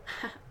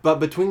 But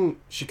between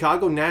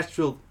Chicago,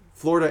 Nashville,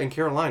 Florida, and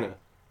Carolina,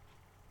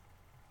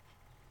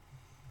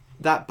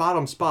 that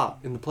bottom spot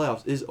in the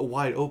playoffs is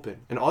wide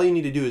open. And all you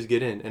need to do is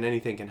get in, and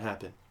anything can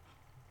happen.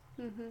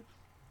 Mm-hmm.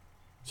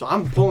 So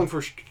I'm pulling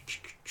for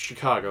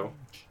Chicago.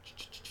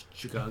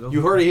 Chicago?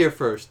 You heard it here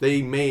first.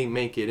 They may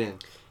make it in.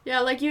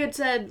 Yeah, like you had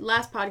said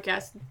last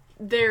podcast,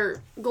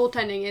 their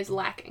goaltending is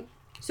lacking.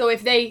 So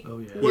if they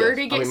were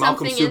to get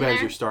Malcolm something in Subban's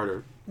there, your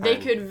starter. they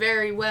could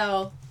very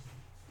well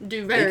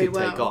do very They could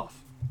well. take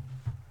off.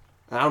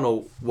 I don't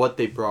know what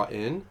they brought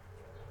in.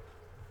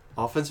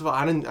 Offensive,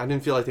 I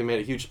didn't feel like they made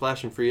a huge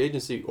splash in free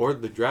agency or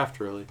the draft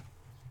really.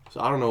 So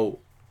I don't know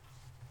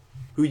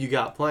who you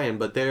got playing,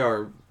 but they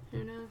are.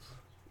 Who knows?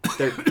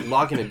 They're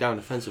locking it down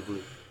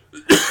defensively.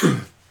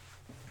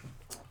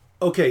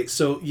 Okay,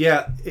 so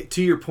yeah,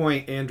 to your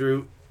point,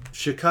 Andrew,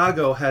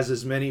 Chicago has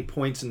as many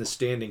points in the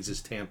standings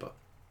as Tampa.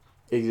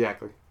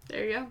 Exactly.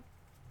 There you go.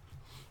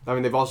 I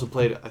mean, they've also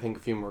played, I think, a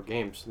few more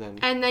games than.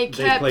 And they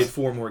They played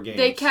 4 more games.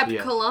 They kept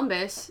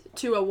Columbus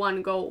to a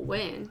 1-goal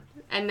win,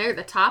 and they're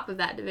the top of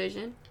that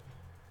division.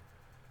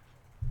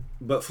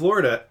 But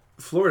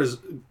Florida's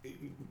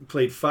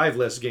played 5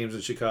 less games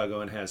than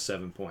Chicago and has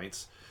 7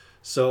 points.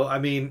 So I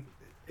mean,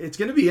 it's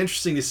going to be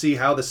interesting to see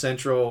how the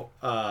Central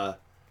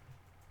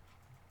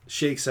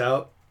shakes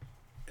out.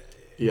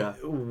 Yeah.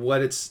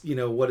 What it's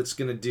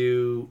going to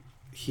do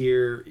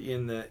here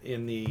in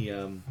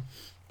the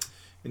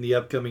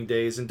upcoming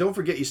days. And don't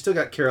forget, you still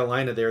got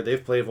Carolina there.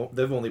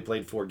 They've only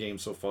played 4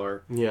 games so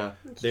far. Yeah.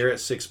 They're at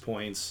 6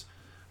 points.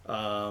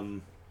 Dallas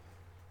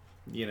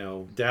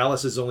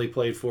has only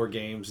played 4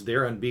 games.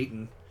 They're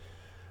unbeaten.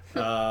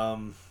 Yeah,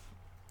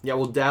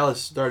 well,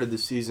 Dallas started the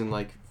season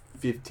like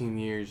 15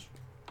 years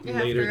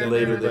later than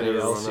later everybody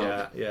than else.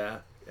 everyone Yeah.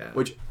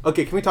 Which,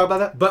 okay, can we talk about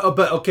that? But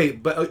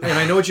and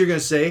I know what you're going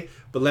to say,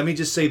 but let me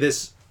just say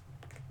this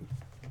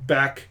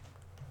back.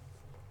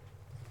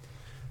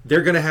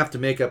 They're going to have to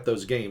make up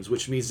those games,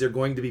 which means they're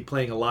going to be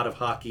playing a lot of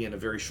hockey in a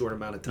very short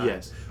amount of time,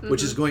 Yes.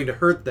 which is going to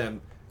hurt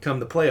them come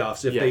the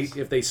playoffs.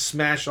 If they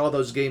smash all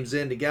those games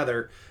in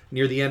together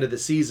near the end of the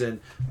season,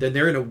 then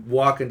they're going to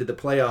walk into the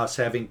playoffs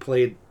having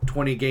played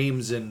 20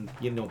 games in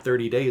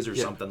 30 days or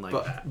something like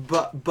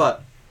that.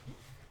 But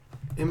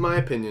in my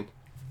opinion,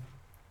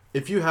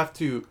 if you have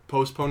to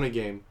postpone a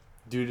game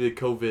due to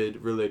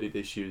COVID-related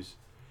issues,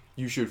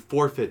 you should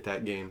forfeit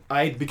that game.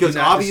 Because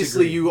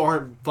obviously you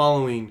aren't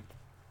following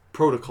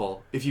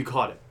protocol if you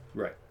caught it.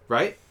 Right.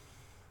 Right?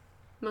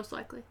 Most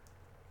likely.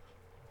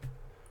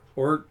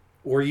 Or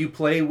or you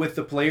play with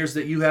the players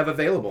that you have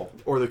available.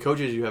 Or the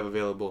coaches you have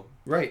available.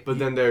 Right. But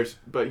then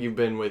you've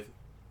been with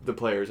the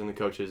players and the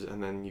coaches,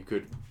 and then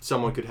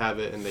someone could have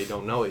it and they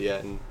don't know it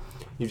yet, and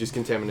you just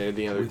contaminated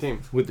the other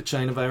team. With the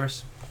China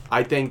virus?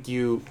 I think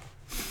you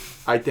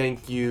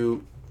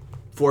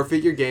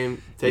forfeit your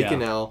game, take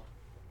an L.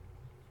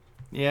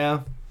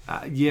 Yeah.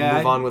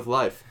 Move on with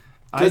life.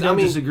 I don't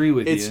disagree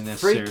with you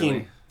necessarily.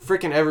 It's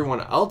freaking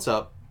everyone else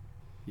up.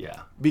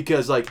 Yeah.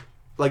 Because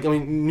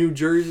New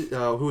Jersey,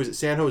 who is it?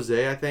 San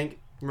Jose, I think,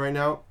 right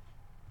now,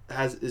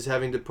 is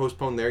having to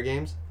postpone their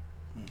games,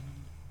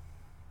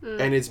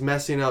 and it's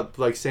messing up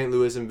like St.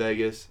 Louis and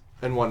Vegas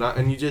and whatnot.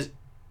 And you just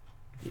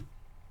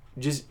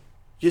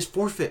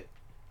forfeit.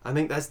 I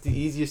think that's the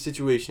easiest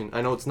situation.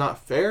 I know it's not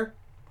fair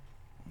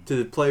to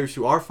the players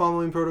who are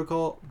following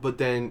protocol, but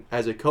then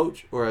as a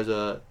coach or as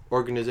a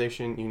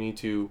organization, you need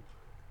to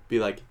be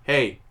like,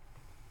 hey,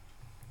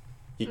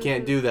 you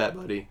can't do that,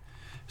 buddy.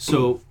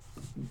 So,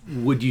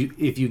 would you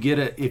if you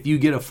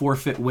get a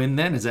forfeit win?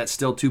 Then is that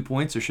still 2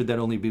 points, or should that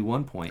only be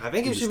 1 point? I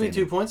think it should be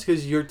 2 points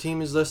because your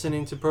team is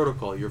listening to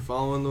protocol. You're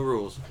following the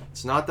rules.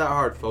 It's not that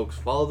hard, folks.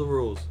 Follow the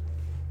rules.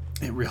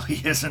 It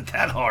really isn't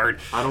that hard.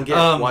 I don't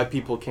get why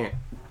people can't.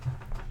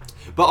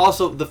 But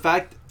also the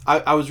fact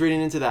I was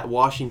reading into that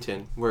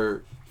Washington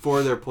where 4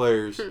 of their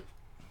players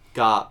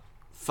got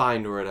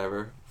fined or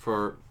whatever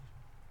for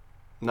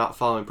not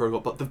following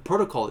protocol. But the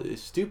protocol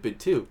is stupid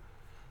too.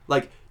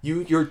 Like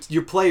your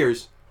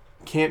players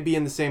can't be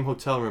in the same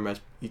hotel room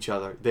as each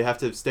other. They have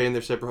to stay in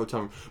their separate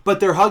hotel room. But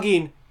they're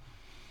hugging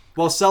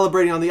while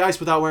celebrating on the ice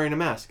without wearing a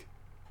mask.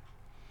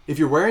 If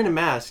you're wearing a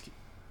mask,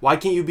 why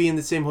can't you be in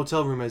the same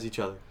hotel room as each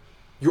other?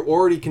 You're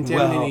already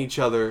contaminating each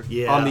other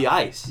on the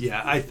ice.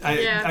 Yeah, I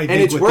and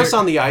it's worse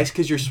on the ice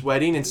because you're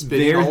sweating and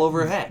spitting all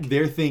over heck.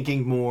 They're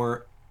thinking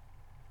more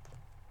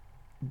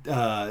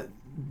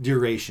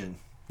duration,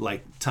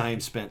 like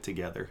time spent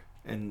together.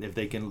 And if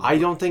they can... I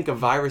don't think a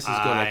virus is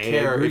going to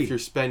care if you're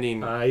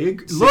spending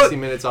 60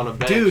 minutes on a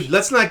bench. Dude,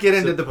 let's not get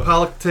into the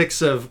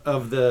politics of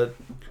the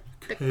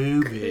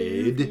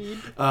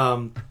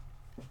COVID.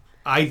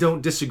 I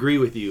don't disagree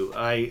with you.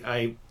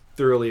 I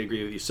thoroughly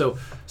agree with you.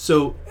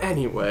 So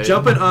anyway,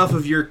 jumping off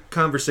of your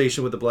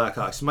conversation with the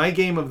Blackhawks, my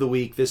game of the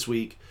week this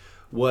week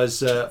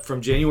was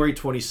from January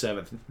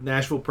 27th,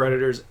 Nashville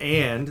Predators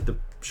and the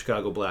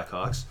Chicago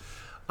Blackhawks.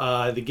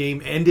 The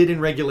game ended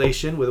in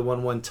regulation with a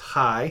 1-1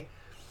 tie.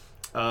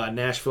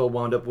 Nashville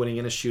wound up winning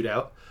in a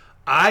shootout.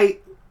 I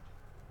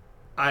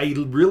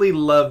really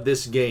love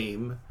this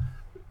game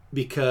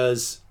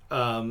because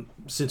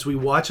since we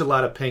watch a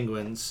lot of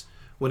Penguins,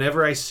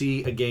 whenever I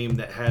see a game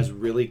that has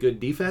really good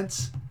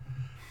defense,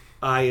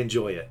 I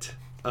enjoy it.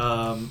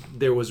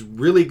 There was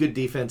really good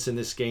defense in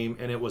this game,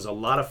 and it was a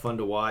lot of fun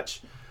to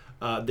watch.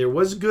 There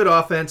was good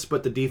offense,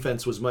 but the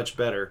defense was much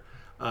better,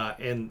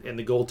 and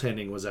the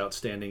goaltending was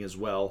outstanding as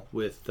well.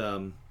 With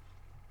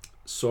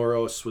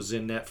Soros was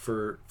in net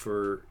for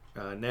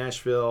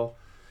Nashville,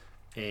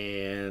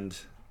 and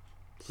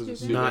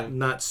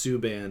not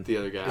Subban. The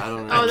other guy. I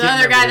don't know. Oh, the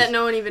other guy that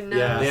no one even knows.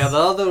 Yeah, the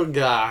other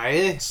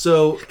guy.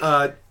 So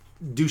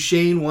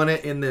Duchesne won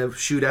it in the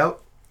shootout.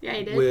 Yeah,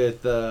 he did.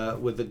 With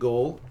the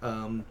goal.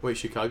 Wait,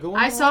 Chicago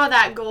won? I saw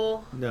that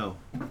goal. No.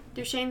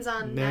 Duchesne's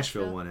on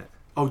Nashville won it.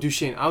 Oh,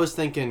 Duchesne. I was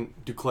thinking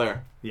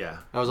Duclair. Yeah.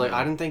 I was like,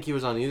 I didn't think he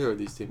was on either of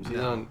these teams. He's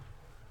on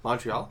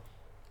Montreal?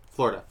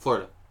 Florida.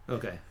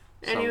 Okay.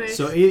 Anyways.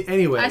 So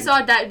anyway. I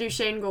saw that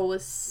Duchesne goal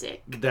was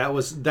sick. That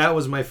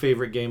was my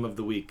favorite game of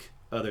the week,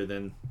 other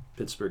than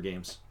Pittsburgh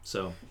games.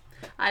 So.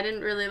 I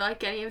didn't really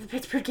like any of the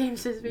Pittsburgh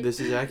games this week. This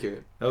is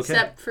accurate. Okay.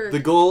 Except for...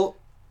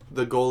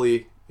 The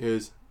goalie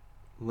is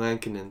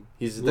Lankinen.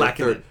 He's their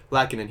third.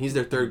 Lankinen. He's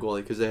their third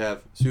goalie because they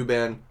have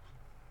Subban,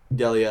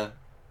 Delia,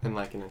 and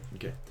Lankinen.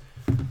 Okay.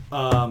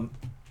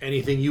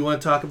 Anything you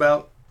want to talk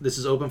about? This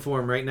is open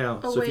forum right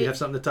now. Oh, so if you have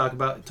something to talk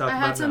about I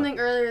had something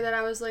now. earlier that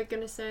I was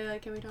gonna say.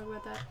 Can we talk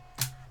about that?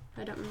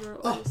 I don't remember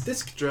what it was.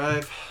 Disk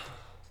drive.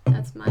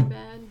 That's my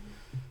bad.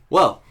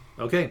 Well.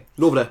 Okay.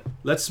 Dobre.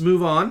 Let's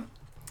move on.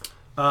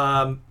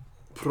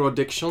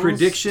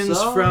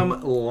 Predictions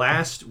from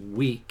last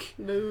week.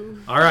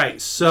 Boo. All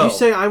right, so you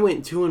say I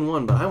went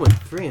 2-1, but I went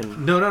 3-1.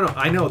 No.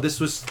 I know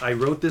I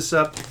wrote this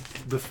up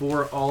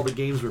before all the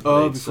games were played.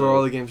 Oh, before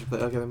all the games were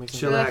played. Okay, that makes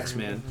sense. Chillax,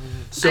 man.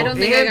 So I don't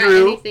think I got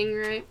anything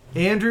right.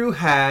 Andrew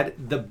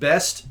had the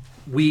best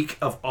week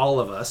of all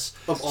of us.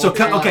 So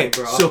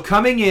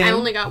coming in, I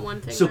only got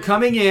one thing. So right.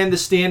 coming in, the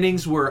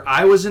standings were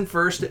I was in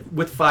first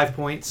with 5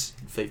 points.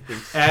 Fake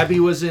points. Abby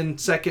was in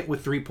second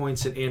with 3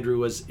 points, and Andrew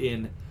was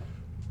in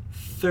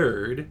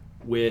third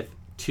with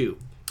 2.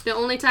 The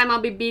only time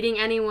I'll be beating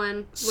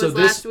anyone was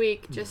last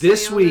week.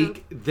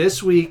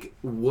 This week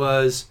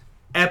was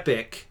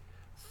epic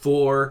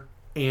for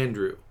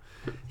Andrew.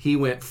 He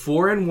went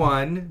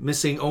 4-1,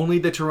 missing only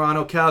the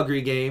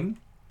Toronto-Calgary game.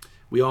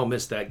 We all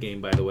missed that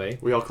game, by the way.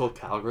 We all called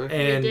Calgary.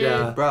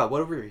 And bro,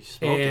 what were we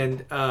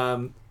smoking?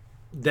 And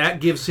that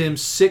gives him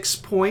 6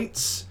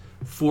 points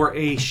for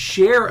a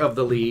share of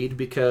the lead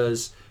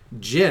because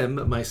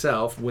Jim,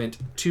 myself, went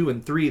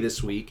 2-3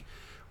 this week.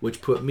 which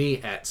put me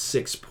at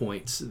 6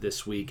 points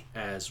this week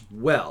as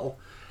well.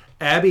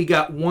 Abby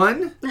got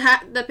 1,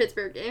 The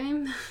Pittsburgh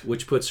game.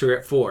 which puts her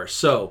at 4.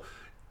 So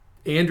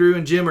Andrew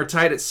and Jim are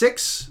tied at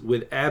 6,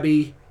 with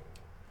Abby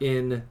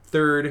in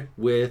third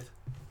with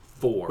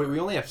 4. Wait, we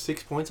only have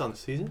 6 points on the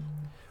season?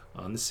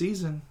 On the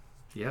season.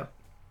 Yep.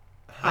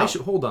 How? I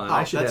should hold on. How?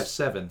 I should have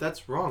 7.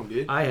 That's wrong,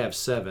 dude. I have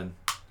 7.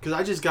 Because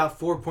I just got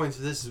 4 points.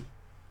 This is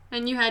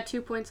And you had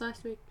 2 points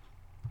last week.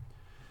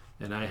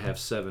 And I have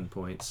 7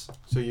 points.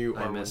 so you.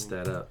 I messed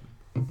that up.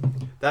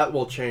 That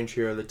will change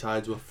here. The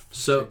tides will.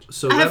 So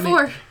I let have me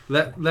 4.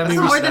 let me That's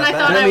more than I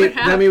thought I would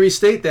have. let me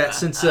restate that,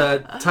 since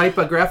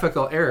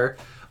typographical error.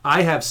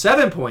 I have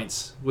 7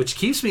 points, which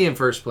keeps me in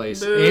first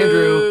place. Boo.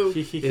 Andrew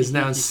is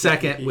now in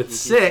second with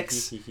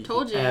 6.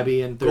 Told you.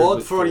 Abby in third Gold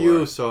with for 4.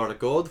 you, sir.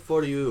 Gold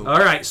for you. All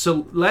right,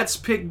 so let's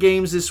pick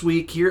games this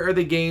week. Here are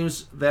the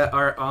games that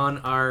are on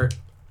our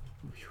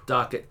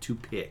docket to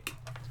pick.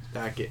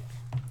 Back it.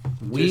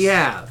 We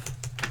have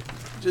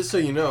Just so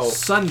you know,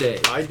 Sunday.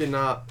 I did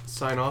not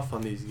sign off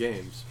on these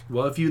games.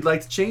 Well, if you'd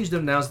like to change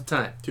them, now's the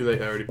time. Too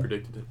late. I already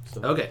predicted it.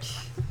 So. Okay.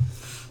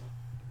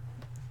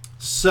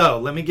 So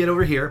let me get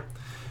over here.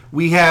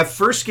 We have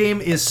first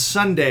game is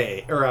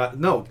Sunday, or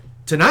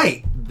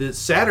tonight, the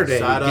Saturday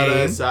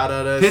game.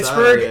 Saturday.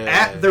 Pittsburgh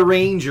at the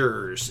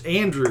Rangers.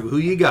 Andrew, who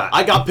you got?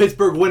 I got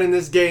Pittsburgh winning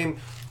this game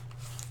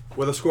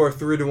with a score of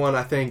 3-1.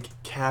 I think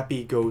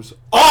Cappy goes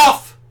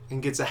off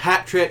and gets a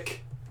hat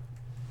trick.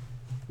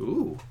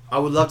 Ooh. I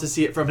would love to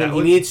see it from him. That He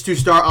would- needs to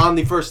start on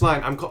the first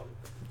line.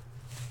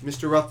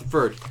 Mr.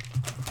 Rutherford,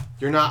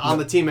 you're not on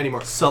the team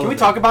anymore. Sullivan. Can we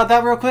talk about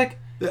that real quick?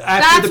 After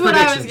That's the what I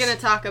was predictions. going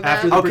to talk about.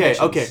 After the Okay.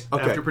 predictions.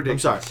 After I'm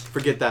predictions. sorry.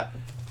 Forget that.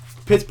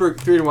 Pittsburgh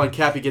 3-1.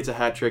 Cappy gets a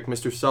hat trick.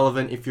 Mr.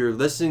 Sullivan, if you're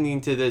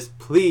listening to this,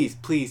 please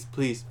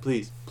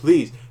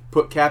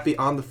put Cappy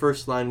on the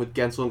first line with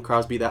Gensel and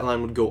Crosby. That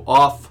line would go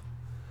off,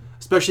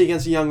 especially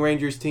against a young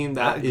Rangers team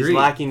that is Agreed.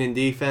 lacking in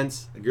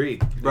defense. Agreed.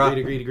 Bruh.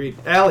 Agreed.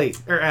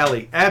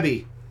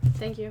 Abby.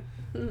 Thank you.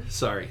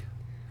 Sorry.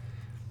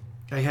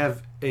 I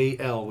have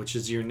AL, which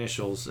is your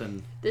initials,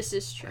 and This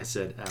is true. I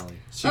said Allie.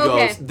 She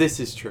Okay. goes, this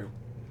is true.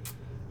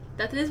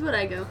 That is what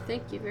I go.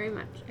 Thank you very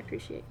much. I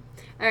appreciate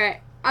it. All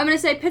right. I'm going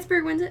to say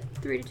Pittsburgh wins it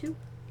 3-2.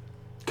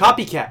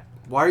 Copycat.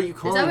 Why are you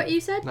calling? Is that what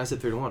you said? And I said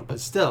 3-1, but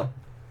still.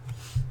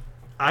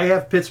 I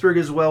have Pittsburgh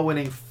as well,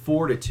 winning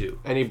 4-2.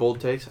 Any bold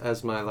takes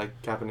as my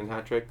captain and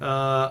hat trick?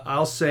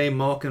 I'll say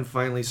Malkin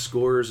finally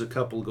scores a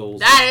couple goals.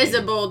 That this is a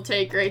game. bold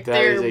take right That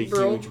there, is a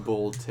bro. huge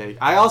bold take.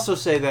 I also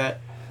say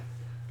that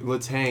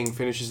Let's Hang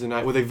finishes the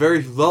night with a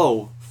very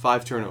low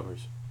 5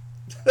 turnovers.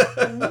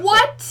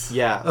 What?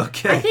 Yeah,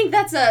 Okay. I think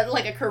that's a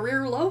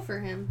career low for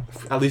him.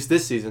 at least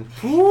this season.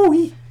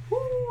 Ooh-wee.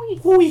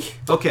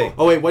 Okay.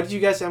 Oh wait, what did you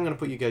guys say? I'm gonna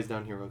put you guys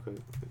down here real quick.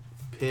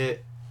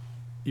 Pitt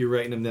You're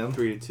writing them down?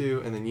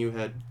 3-2, and then you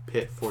had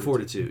Pitt 4-2.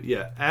 4-2.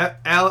 Yeah.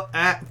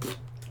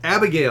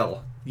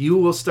 Abigail, you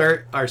will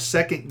start our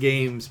second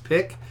game's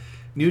pick.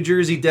 New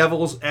Jersey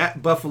Devils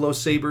at Buffalo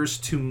Sabres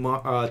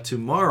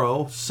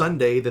tomorrow,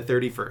 Sunday the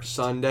 31st.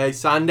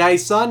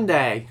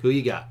 Sunday. Who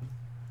you got?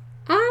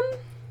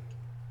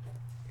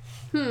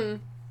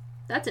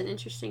 That's an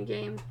interesting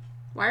game.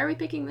 Why are we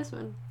picking this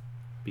one?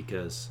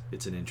 Because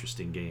it's an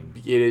interesting game.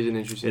 It is an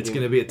interesting. It's game.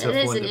 going to be a tough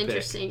It is one an to pick.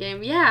 interesting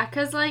game. Yeah,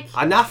 because,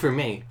 Not for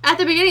me. at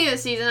the beginning of the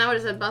season, I would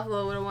have said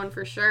Buffalo would have won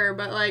for sure,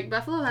 but,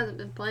 Buffalo hasn't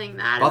been playing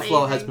that Buffalo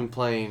amazing. has been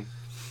playing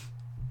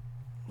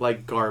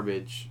like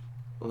garbage,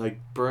 like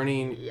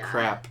burning Yeah,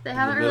 crap they in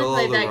haven't the really middle of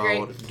played the that great.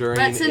 road during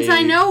But since a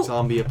I know-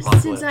 zombie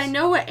apocalypse. Since I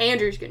know what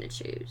Andrew's going to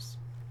choose.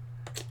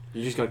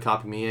 You're just gonna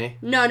copy me, eh?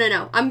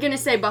 No. I'm going to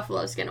say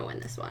Buffalo's going to win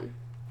this one.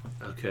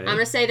 Okay. I'm going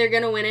to say they're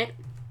going to win it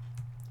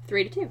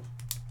 3-2.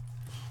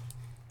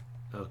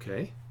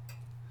 Okay.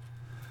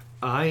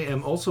 I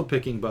am also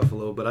picking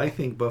Buffalo, but I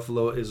think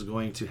Buffalo is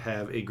going to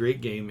have a great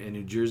game, and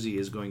New Jersey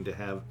is going to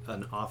have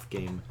an off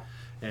game,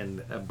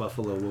 and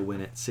Buffalo will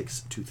win it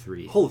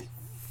 6-3. Holy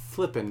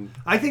flippin'!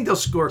 I think they'll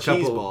score a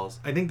Cheese couple. balls.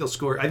 I think they'll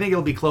score. I think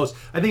it'll be close.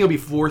 I think it'll be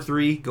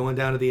 4-3 going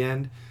down to the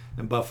end,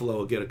 and Buffalo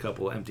will get a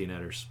couple empty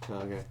netters.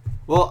 Okay.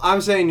 Well,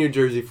 I'm saying New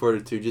Jersey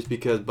 4-2, just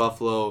because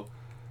Buffalo,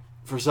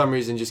 for some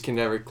reason, just can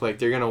never click.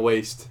 They're gonna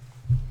waste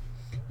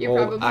You're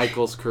old probably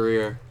Eichel's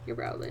career you're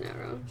probably not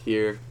wrong.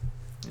 here.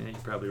 Yeah, you're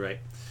probably right.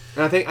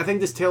 And I think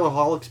this Taylor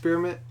Hall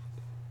experiment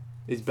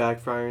is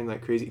backfiring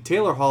like crazy.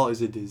 Taylor Hall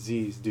is a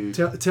disease, dude.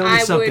 Tell me I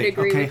would something.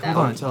 agree Okay, with that hold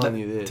on. one. I'm telling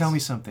you this. Tell me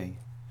something.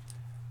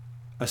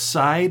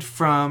 Aside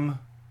from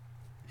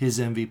his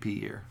MVP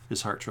year,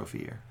 his Hart Trophy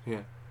year.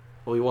 Yeah.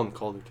 Well, he won the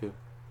Calder too.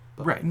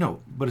 Right, no.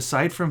 But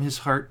aside from his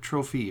Hart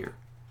Trophy year,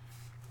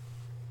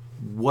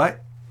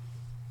 what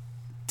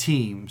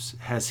teams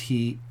has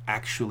he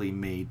actually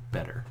made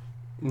better?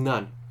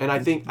 None. And I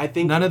think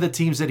None of the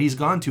teams that he's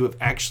gone to have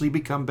actually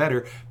become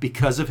better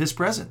because of his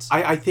presence.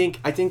 I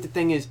think the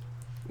thing is,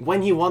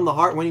 when he won the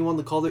Hart, when he won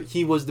the Calder,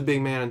 he was the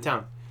big man in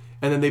town.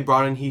 And then they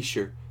brought in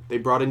Heischer. They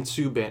brought in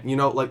Subban. You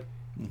know,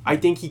 I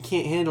think he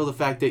can't handle the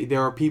fact that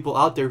there are people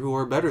out there who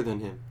are better than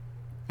him.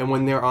 And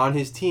when they're on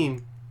his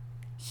team,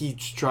 he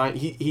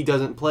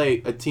doesn't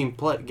play a team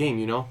game,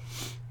 you know?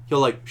 he'll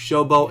like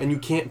showboat, and you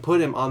can't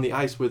put him on the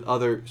ice with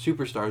other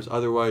superstars.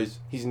 Otherwise,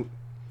 he's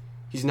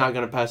not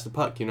gonna pass the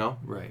puck. You know.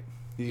 Right.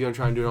 He's gonna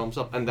try and do it all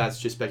himself, and that's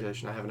just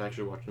speculation. I haven't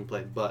actually watched him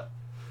play, but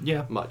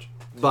Yeah. much.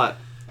 But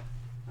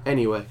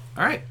anyway.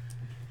 All right.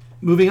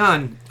 Moving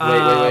on.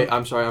 Wait.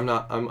 I'm sorry.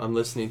 I'm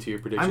listening to your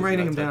predictions. I'm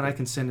writing them That's down. I happening.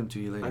 can send them to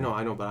you later.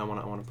 I know, but I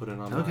want to put it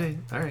on. Okay.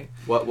 All right.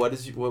 What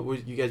was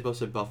you guys both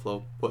said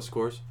Buffalo? What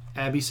scores?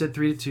 Abby said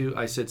 3-2.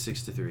 I said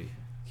 6-3.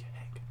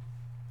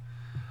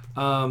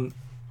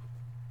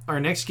 Our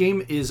next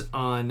game is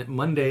on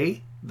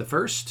Monday, the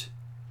 1st.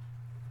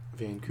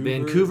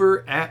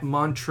 Vancouver at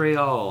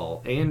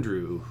Montreal.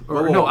 Andrew.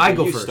 I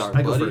go first.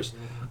 I go first.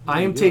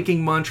 I am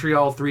taking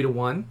Montreal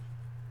 3-1.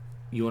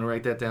 You want to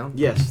write that down?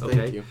 Yes,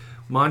 thank you.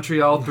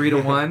 Montreal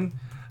 3-1.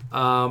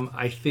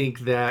 I think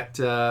that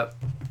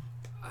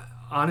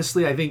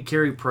honestly, I think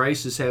Carey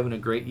Price is having a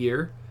great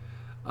year,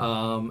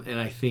 and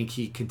I think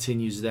he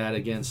continues that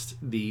against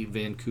the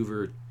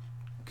Vancouver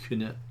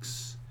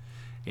Canucks.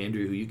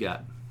 Andrew, who you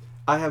got?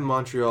 I have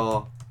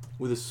Montreal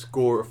with a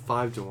score of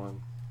 5-1.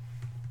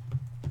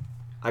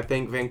 I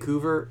think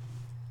Vancouver,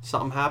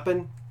 something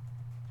happened.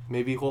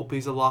 Maybe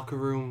Holtby's a locker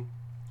room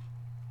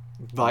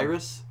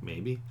virus.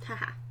 Maybe.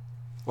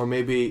 Or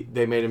maybe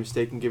they made a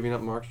mistake in giving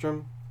up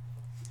Markstrom.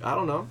 I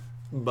don't know.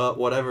 But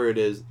whatever it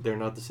is, they're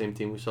not the same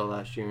team we saw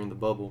last year in the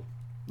bubble.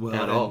 Well,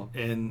 at all.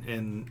 And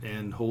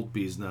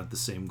Holtby's not the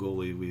same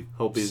goalie we've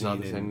seen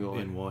not the same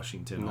goalie in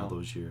Washington all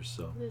those years.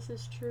 So This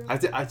is true.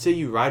 I'd say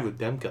you ride with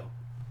Demko.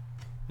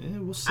 yeah,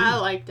 we'll see. I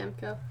like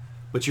Demko.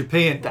 But you're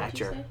paying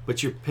Thatcher.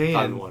 But you're paying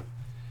 5-1.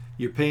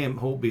 You're paying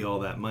Holtby all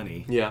that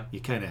money. Yeah. You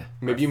kind of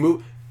Maybe you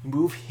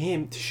move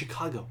him to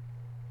Chicago.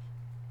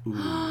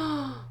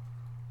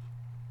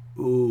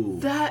 Ooh.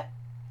 That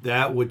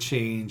That would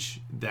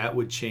change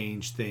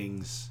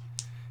things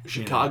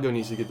Chicago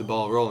needs to get the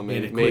ball rolling,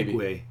 in maybe. a quick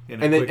way.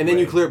 And then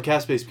you clear up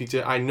cap space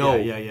because I know.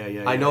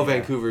 Yeah. I know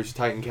Vancouver's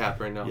tight in cap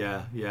right now.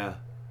 Yeah.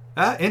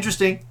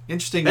 Interesting. Hey,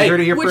 You heard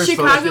it here would first,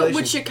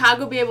 folks.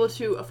 Chicago be able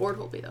to afford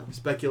Holtby though?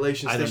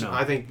 Speculation. I don't know.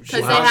 I think Because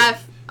they Chicago-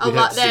 have a we'd have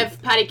lot. to They see.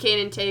 have Patty Kane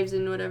and Taves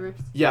and whatever.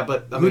 Yeah,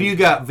 but Who do you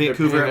got?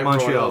 Vancouver they're at paying everyone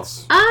Montreal.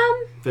 else.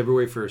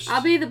 February 1st.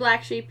 I'll be the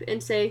black sheep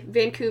and say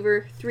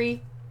Vancouver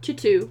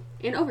 3-2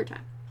 in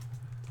overtime.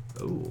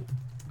 Oh,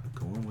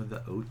 going with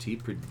the OT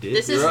prediction.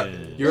 This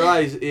is- Your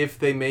eyes, if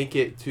they make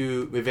it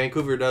to... If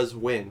Vancouver does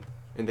win,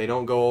 and they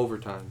don't go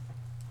overtime.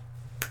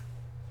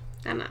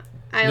 I'm not.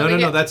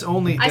 No. That's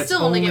only. I That's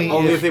still only get one.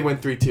 Only if they win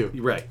 3-2.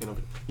 Right.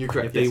 You're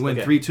correct. If they win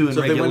okay. 3-2 in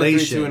so regulation.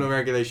 if they win 3-2 in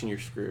regulation, you're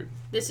screwed.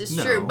 This is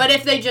No. true. But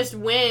if they just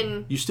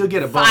win You still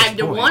get a bonus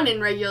 5-1 point.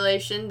 in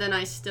regulation, then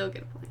I still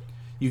get a point.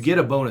 You get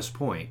a bonus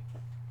point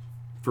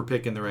for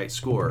picking the right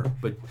score,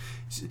 but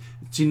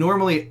see,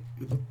 normally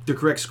the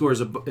correct score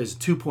is a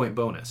 2-point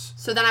bonus.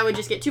 So then I would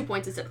just get 2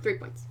 points instead of 3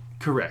 points.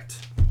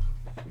 Correct.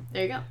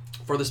 There you go.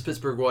 For this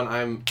Pittsburgh one,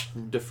 I'm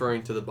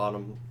deferring to the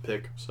bottom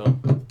pick. So,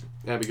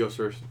 Abby goes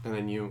first, and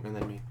then you, and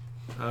then me.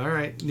 All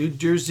right, New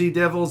Jersey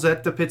Devils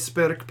at the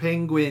Pittsburgh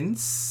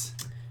Penguins.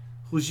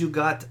 Who's you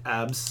got,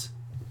 Abs?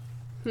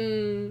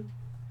 I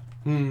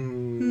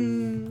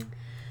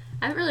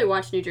haven't really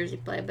watched New Jersey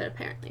play, but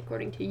apparently,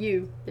 according to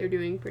you, they're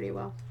doing pretty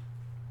well.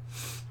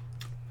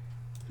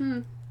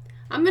 I'm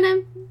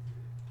gonna...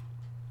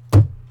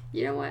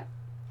 You know what?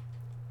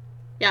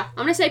 Yeah,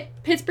 I'm gonna say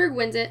Pittsburgh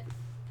wins it.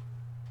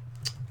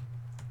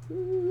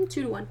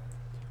 2-1.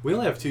 We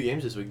only have 2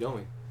 games this week, don't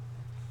we?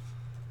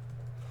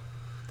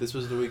 This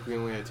was the week we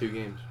only had 2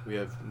 games. We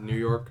have New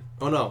York.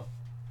 Oh, no.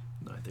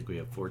 No, I think we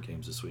have 4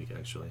 games this week,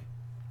 actually.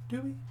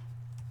 Do we?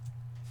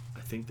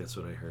 I think that's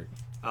what I heard.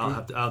 I'll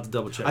have to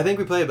double check. I think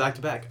we play it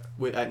back-to-back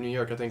at New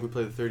York. I think we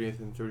play the 30th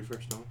and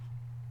 31st, don't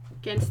we?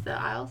 Against the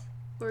Isles?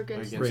 Or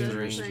against, Against the the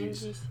Rangers.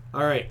 Rangers?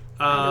 All right.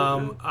 I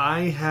don't know.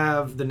 I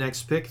have the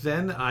next pick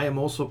then. I am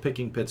also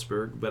picking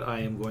Pittsburgh, but I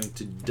am going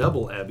to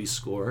double Abby's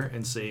score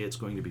and say it's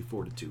going to be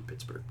 4-2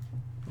 Pittsburgh.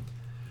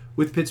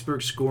 With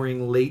Pittsburgh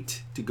scoring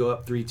late to go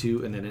up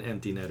 3-2 and then an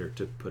empty netter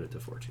to put it to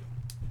 4-2.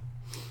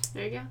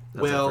 There you go.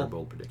 That's Well, a very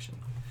bold prediction.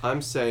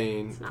 I'm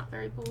saying It's not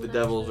very bold. the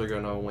Devils actually.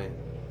 are going to win.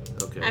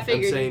 Okay. I I'm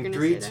figured you were saying going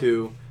to say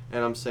 3-2,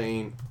 and I'm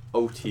saying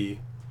OT.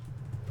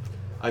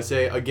 I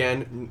say,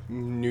 again,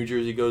 New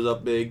Jersey goes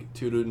up big,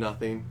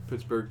 2-0.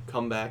 Pittsburgh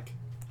come back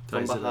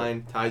from Ties it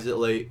behind, ties it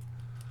late,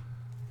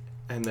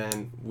 and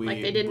then we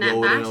Like they did in that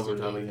blow it in Boston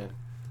overtime game. again.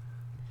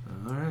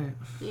 All right.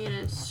 You're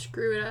going to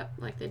screw it up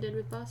like they did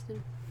with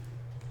Boston.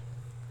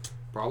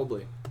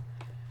 Probably.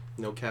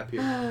 No cap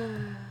here.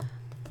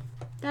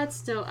 I'm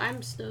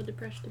still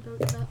depressed about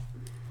that.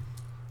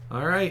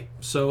 All right.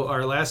 So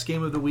our last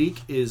game of the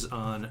week is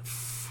on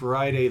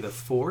Thursday the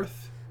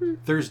 4th,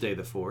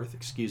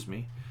 excuse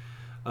me.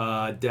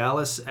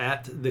 Dallas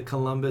at the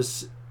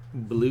Columbus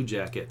Blue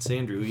Jackets.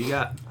 Andrew, who you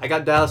got? I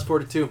got Dallas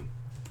 4-2.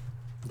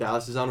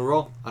 Dallas is on a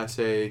roll. I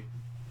say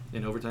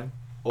In overtime?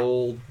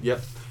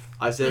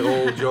 I said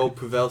old Joe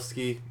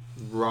Pavelski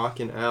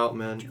rocking out,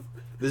 man.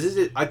 This is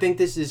it. I think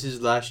this is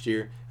his last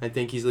year. I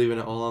think he's leaving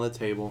it all on the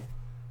table.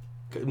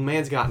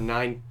 Man's got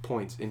 9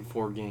 points in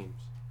 4 games.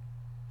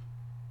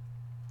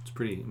 It's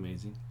pretty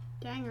amazing.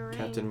 Dang, right.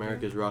 Captain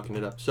America's rocking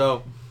it up.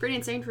 So, Pretty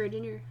insane for a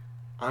junior.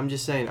 I'm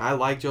just saying, I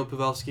like Joe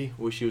Pavelski.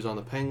 Wish he was on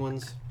the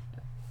Penguins.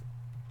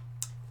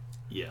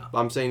 Yeah.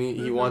 I'm saying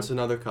he wants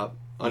another cup.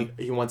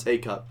 He wants a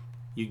cup.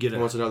 You get He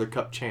wants another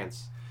cup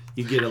chance.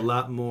 you get a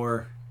lot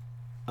more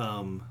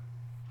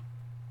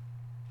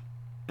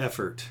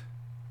effort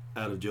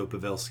out of Joe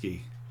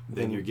Pavelski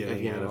than you're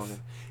getting out of.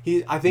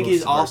 I think most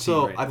he's of our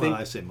also. team, I think.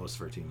 I say most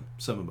of our team.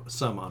 Some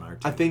on our team.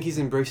 I think he's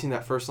embracing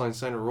that first line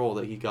center role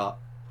that he got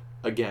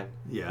again.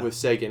 Yeah. With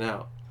Sagan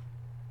out.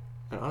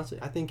 And honestly,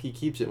 I think he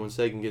keeps it when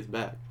Sagan gets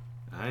back.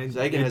 Sagan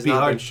it'd has be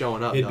not hard, been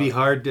showing up. It'd be dog.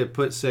 hard to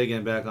put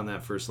Sagan back on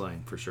that first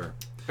line for sure.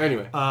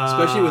 Anyway,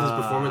 especially with his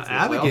performance in the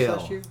playoffs Abigail,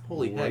 last year.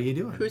 Holy what heck! are you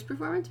doing? Whose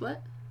performance?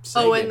 What?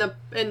 Sagan. Oh,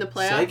 in the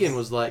playoffs. Sagan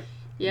was like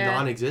Yeah.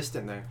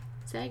 non-existent there.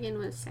 Sagan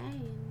was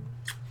Sagan.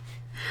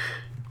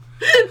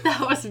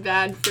 That was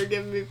bad.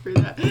 Forgive me for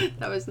that.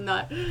 That was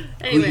not. Who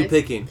Anyways. you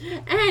picking?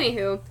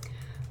 Anywho,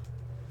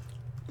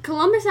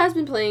 Columbus has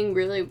been playing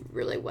really,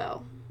 really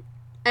well.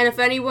 And if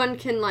anyone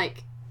can,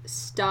 like,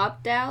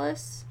 stop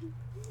Dallas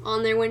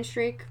on their win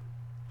streak,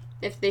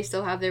 if they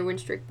still have their win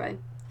streak by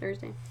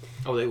Thursday,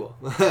 Oh, they will.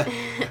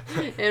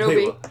 it'll They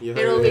be will. You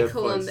heard it'll it be here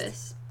Columbus.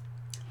 first.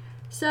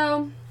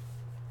 So,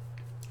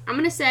 I'm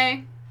gonna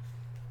say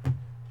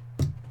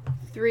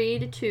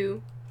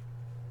 3-2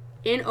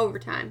 in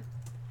overtime,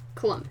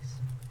 Columbus.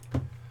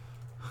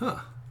 Huh.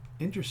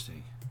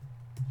 Interesting.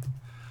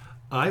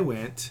 I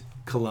went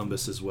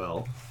Columbus as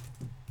well.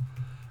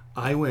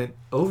 I went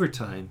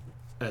overtime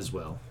as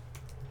well.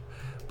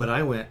 But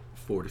I went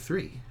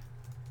 4-3.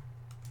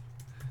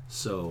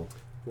 So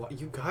Well,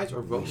 you guys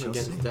are We voting shall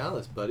against see.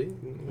 Dallas, buddy.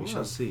 we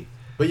shall see.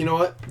 But you know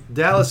what?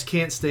 Dallas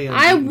can't stay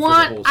I unbeaten for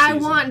the whole I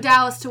season. want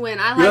Dallas to win.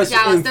 I like Yes,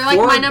 Dallas. in They're like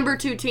my four- number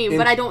 2 team, in-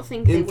 but I don't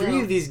think they In 3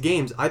 will. of these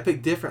games, I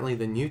picked differently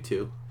than you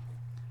two.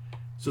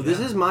 So this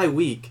Yeah. is my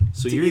week.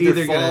 So to you're either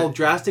either fall gonna-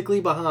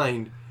 drastically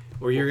behind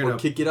or you're or gonna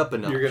kick it up a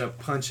notch. you're gonna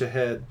punch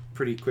ahead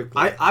pretty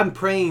quickly. I'm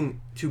praying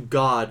to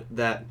God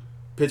that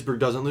Pittsburgh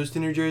doesn't lose to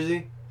New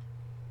Jersey,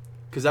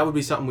 because that would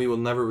be something we will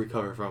never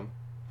recover from.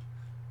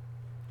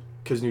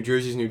 Because New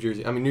Jersey's New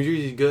Jersey. I mean, New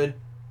Jersey's good,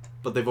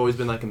 but they've always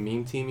been like a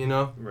meme team, you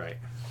know? Right.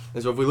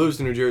 And so if we lose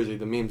to New Jersey,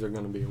 the memes are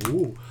going to be,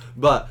 woo.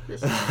 But,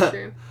 This is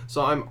true.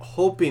 so I'm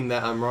hoping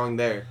that I'm wrong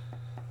there.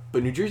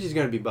 But New Jersey's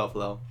going to beat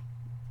Buffalo.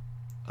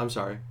 I'm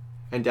sorry.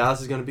 And Dallas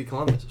is going to beat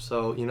Columbus.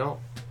 So, you know,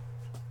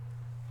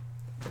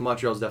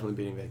 Montreal's definitely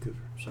beating Vancouver.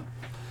 So,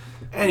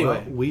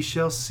 anyway. Well, we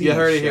shall see. You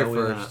heard it here shall we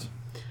first. not?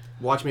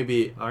 Watch me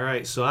beat. All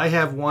right, so I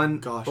have one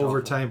Gosh,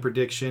 overtime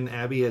prediction.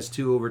 Abby has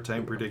 2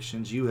 overtime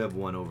predictions. You have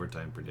 1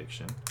 overtime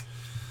prediction.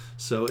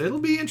 So it'll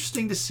be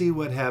interesting to see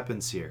what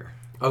happens here.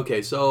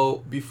 Okay,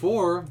 so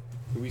before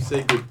we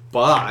say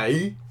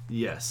goodbye,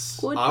 Yes.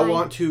 I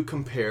want to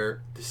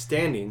compare the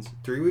standings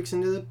 3 weeks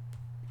into the...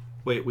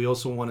 Wait, we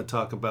also want to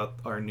talk about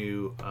our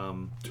new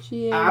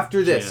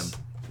After this. GM.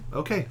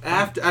 Okay.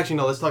 Actually,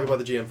 no, let's talk about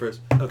the GM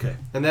first. Okay.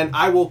 And then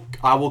I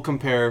will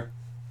compare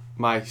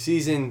my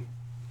season,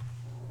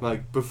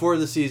 like before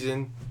the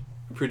season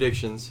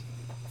predictions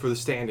for the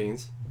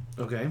standings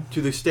Okay.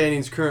 to the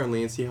standings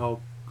currently and see how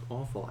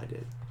awful I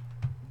did.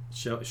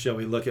 Shall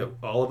we look at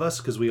all of us?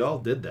 Because we all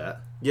did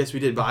that. Yes, we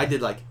did, but I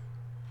did like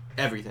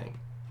everything.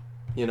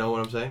 You know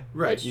what I'm saying?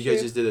 Right. That's You guys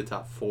true. just did the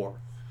top 4.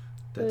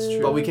 That's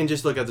true. But we can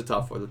just look at the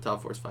top 4. The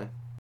top 4 is fine.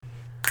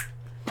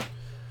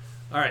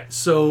 All right.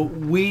 So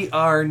we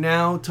are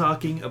now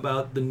talking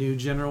about the new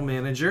general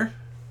manager.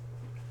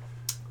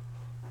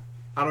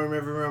 I don't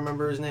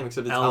remember his name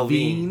except it's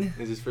Alvin. Alvin.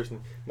 Is his first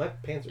name? My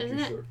pants are Isn't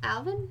too it short.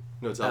 Alvin?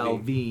 No, it's Alvin.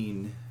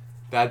 Alvin.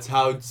 That's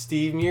how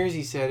Steve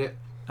Mearsy said it.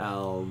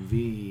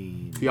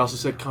 Alvin. He also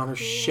said Connor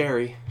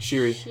Sherry.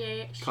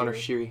 Sheary. Connor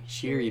Sherry.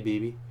 Sheary,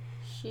 baby.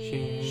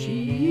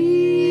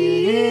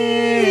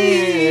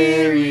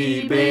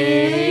 Sherry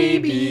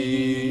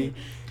baby.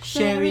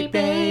 Sherry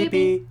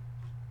baby.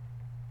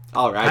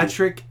 All right.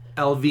 Patrick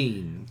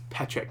Alvin.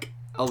 Patrick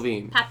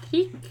Alvin.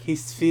 Patrick.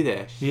 He's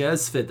Swedish.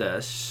 Yes,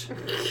 Swedish.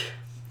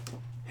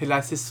 He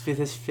likes his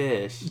Swedish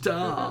fish.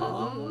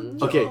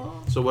 Dog. Okay,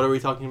 so what are we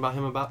talking about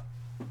him about?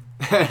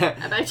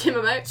 About him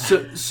about.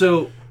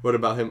 So What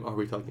about him are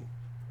we talking?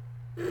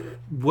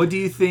 what do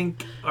you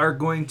think are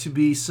going to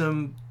be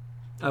some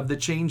of the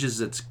changes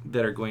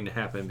that are going to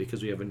happen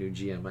because we have a new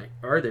GM?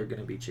 Are there going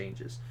to be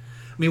changes?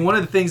 I mean, one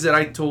of the things that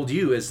I told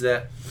you is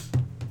that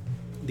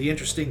the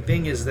interesting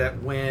thing is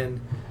that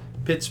when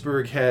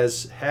Pittsburgh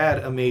has had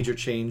a major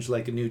change,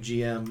 like a new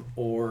GM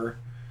or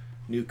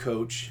new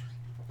coach,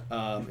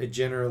 it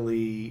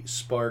generally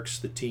sparks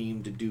the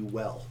team to do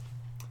well.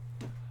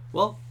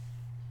 Well,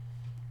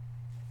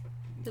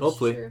 That's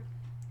hopefully. True.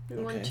 We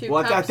won Okay. 2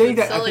 Well, I cups think when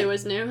that- I Sully think-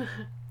 was new.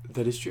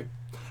 that is true.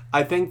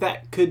 I think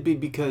that could be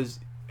because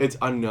it's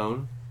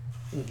unknown.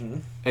 Mm-hmm.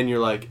 And you're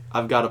like,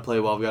 I've got to play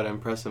well, I've got to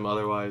impress him,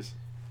 otherwise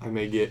I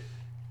may get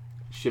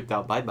shipped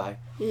out bye-bye.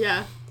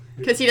 Yeah.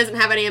 Because he doesn't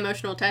have any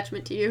emotional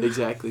attachment to you.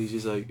 Exactly. He's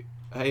just like,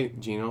 hey,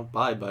 Gino,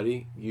 bye,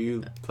 buddy.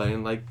 You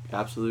playing like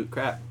absolute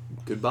crap.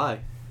 Goodbye.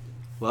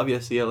 Love you.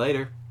 See you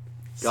later.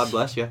 God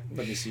bless you.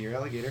 Let me see your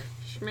alligator.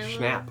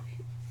 Snap.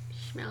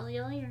 Smell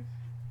you later.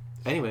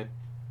 Anyway,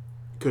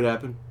 could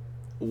happen.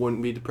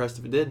 Wouldn't be depressed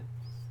if it did.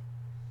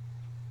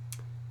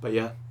 But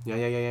yeah.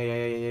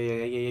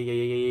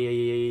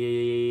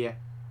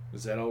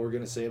 Is that all we're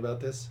gonna say about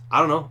this? I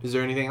don't know. Is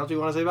there anything else you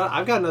want to say about it?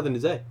 I've got nothing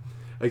to say,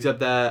 except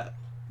that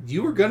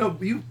You were gonna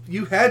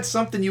you had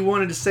something you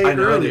wanted to say I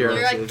know earlier.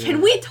 You're like,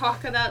 can we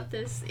talk about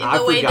this in I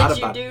the way forgot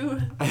that you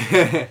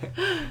about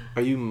do?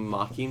 Are you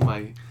mocking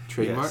my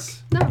trademark?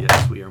 Yes. No.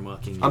 Yes, we are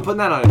mocking you. I'm putting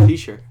that on a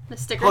T-shirt. The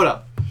sticker. Hold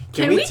up.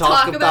 Can we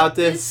talk about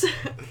this? this?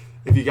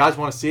 If you guys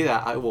want to see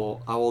that, I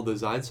will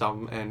design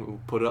some and we'll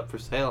put it up for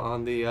sale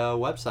on the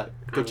website.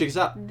 Go check us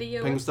out. The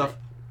Penguin Stuff,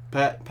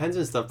 Pens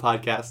and Stuff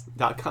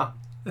Podcast.com.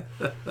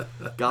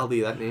 Golly,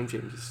 that name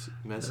change is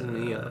messing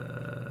me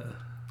up.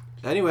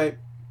 Anyway,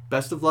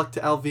 best of luck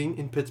to Alvin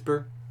in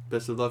Pittsburgh.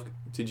 Best of luck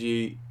to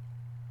Jimmy.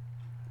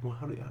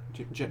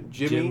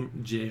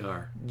 Jr.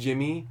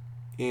 Jimmy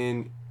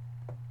in.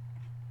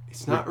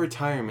 It's not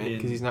retirement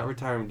because he's not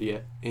retired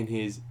yet. In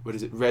his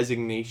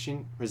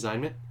resignation.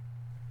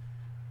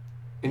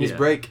 In his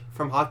break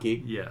from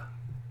hockey. Yeah.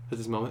 At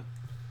this moment.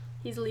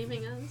 He's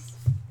leaving us.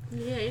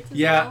 Yeah.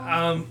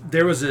 Yeah.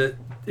 There was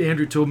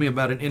Andrew told me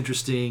about an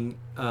interesting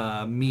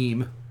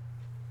meme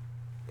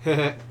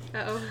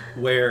Uh-oh.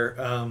 where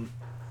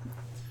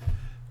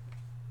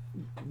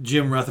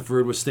Jim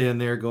Rutherford was standing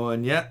there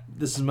going, "Yeah,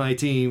 this is my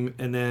team,"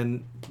 and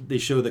then they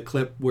show the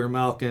clip where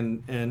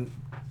Malkin and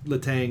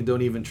Letang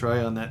don't even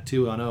try on that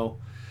 2-0,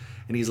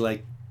 and he's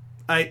like,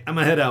 I'm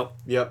gonna head out.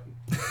 Yep.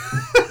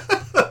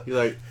 He's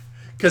like,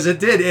 because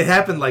it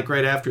happened like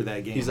right after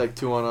that game. He's like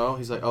 2-0.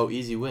 He's like, oh,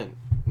 easy win,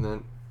 and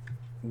then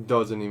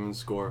doesn't even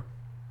score.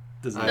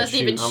 Doesn't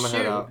even I'm gonna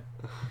head shoot. out.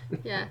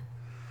 Yeah.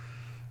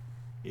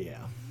 Yeah.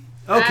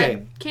 Okay.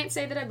 I can't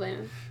say that I blame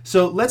him.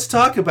 So let's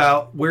talk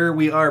about where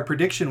we are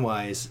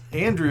prediction-wise.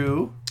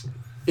 Andrew.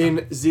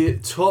 In the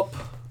top...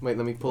 Wait,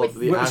 let me pull up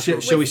the actual...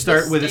 Shall we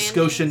start with standings?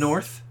 Scotia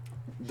North?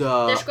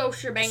 The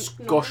Scotiabank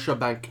North.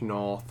 Scotiabank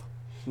North.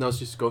 No, it's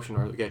just Scotia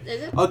North. Okay.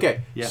 Is it?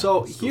 Okay, Yeah,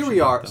 so Scotia here we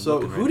North. are. I'm So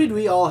looking who right did at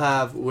we all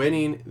have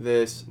winning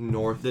this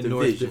North The Division?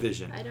 North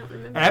Division. I don't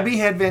remember. Abby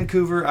had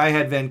Vancouver. I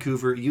had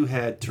Vancouver. You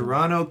had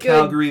Toronto,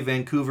 Calgary,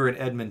 Vancouver, and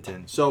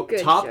Edmonton. So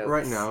Good top jokes.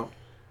 right now,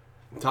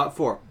 top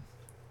four.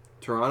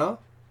 Toronto,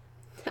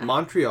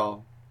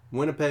 Montreal,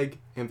 Winnipeg,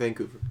 and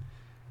Vancouver.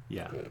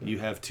 Yeah, you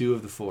have 2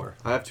 of the 4.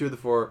 I have 2 of the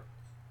 4,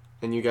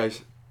 and you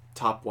guys,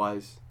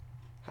 top-wise,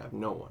 have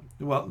no one.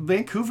 Well,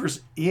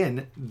 Vancouver's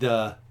in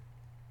the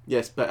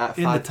Yes, but at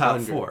in the 500. top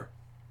 4,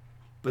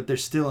 but they're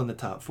still in the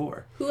top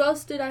 4. Who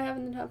else did I have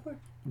in the top 4?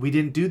 We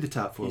didn't do the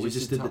top 4. You We just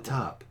just did did the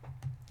top top.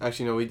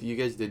 Actually, no, you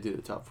guys did do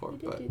the top 4,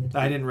 but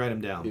I didn't write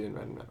them you down. didn't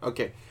write them down.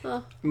 Okay,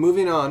 Oh.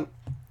 moving on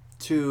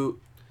to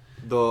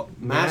the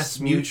Mass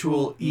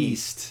Mutual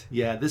East.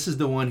 Yeah, this is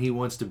the one he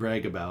wants to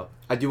brag about.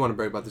 I do want to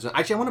brag about this one.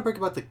 Actually, I want to brag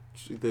about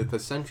the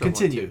Central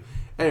Continue. one, too.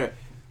 Anyway,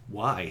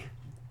 Why?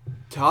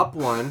 top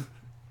 1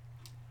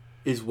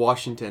 is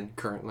Washington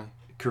currently.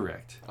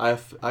 Correct. I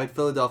had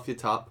Philadelphia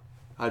top.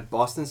 I had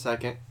Boston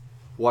second,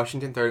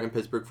 Washington third, and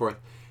Pittsburgh fourth.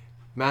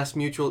 Mass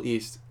Mutual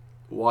East.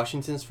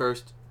 Washington's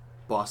first.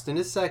 Boston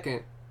is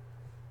second.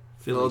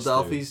 Philly's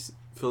Philadelphia's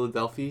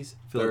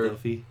third.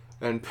 Philadelphia.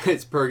 And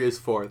Pittsburgh is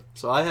fourth.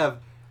 So I have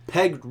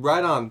pegged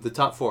right on the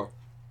top 4.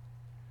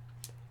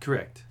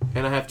 Correct.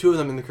 And I have 2 of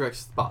them in the correct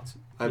spots.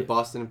 I have Yeah.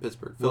 Boston and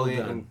Pittsburgh. Well Philly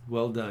done. and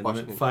Well done. You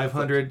Washington. went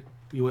 500.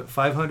 You went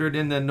 500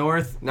 in the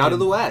north. now to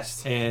and- the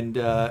west. And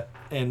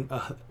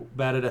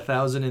batted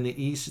 1,000 in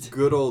the east.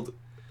 Good old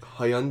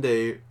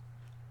Hyundai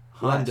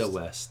Honda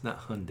West,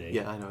 not Hyundai.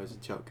 Yeah, I know, it's a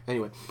joke.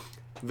 Anyway,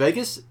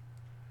 Vegas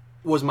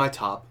was my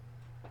top.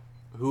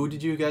 Who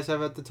did you guys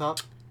have at the top?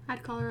 I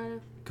had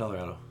Colorado.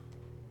 Colorado.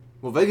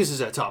 Well, Vegas is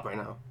at top right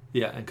now.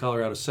 Yeah, and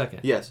Colorado's second.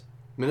 Yes.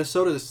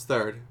 Minnesota is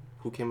third,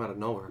 who came out of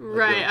nowhere.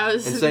 Right, I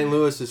was... And St.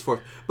 Louis is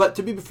fourth. But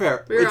to be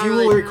fair, We were if you all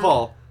will really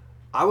recall,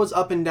 I was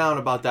up and down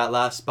about that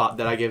last spot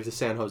that I gave to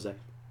San Jose.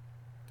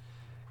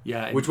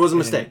 Yeah, and- Which was a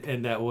mistake.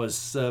 And that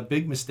was a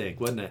big mistake,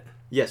 wasn't it?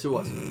 Yes, it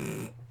was.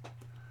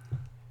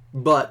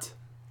 But,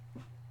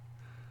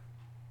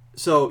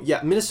 so,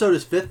 yeah,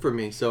 Minnesota's fifth for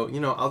me. So,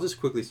 I'll just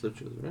quickly switch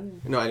those.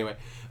 No, anyway.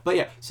 But,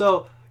 yeah,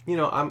 so,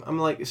 I'm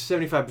like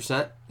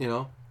 75%,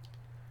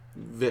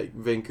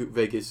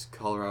 Vegas,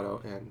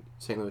 Colorado, and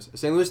St. Louis.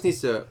 St. Louis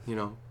needs to,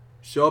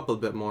 show up a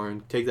little bit more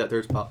and take that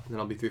third spot, and then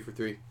I'll be 3 for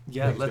 3.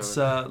 Yeah, let's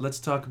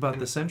talk about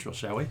the Central,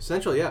 shall we?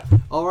 Central, yeah.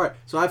 All right.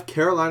 So I have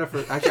Carolina for.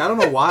 Actually, I don't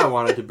know why I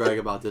wanted to brag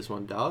about this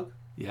one, dog.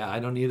 Yeah, I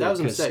don't either. That was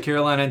a because mistake.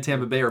 Carolina and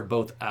Tampa Bay are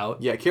both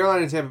out. Yeah,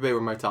 Carolina and Tampa Bay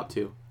were my top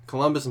 2.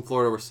 Columbus and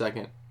Florida were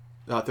second,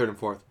 third and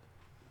fourth.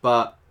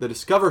 But the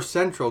Discover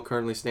Central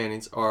currently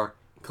standings are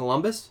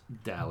Columbus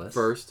Dallas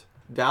first,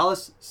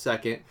 Dallas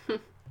second,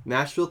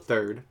 Nashville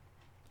third,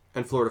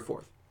 and Florida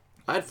fourth.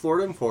 I had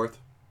Florida in fourth,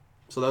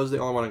 so that was the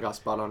only one I got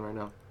spot on right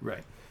now.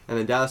 Right. And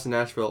then Dallas and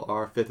Nashville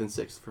are fifth and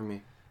sixth for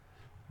me.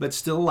 But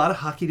still a lot of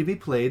hockey to be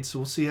played, so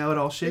we'll see how it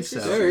all shakes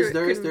This out. is There true. is,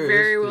 there It is, could there is,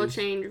 very there well is.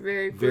 change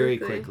very quickly. Very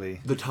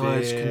quickly. The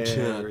tides can Very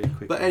change.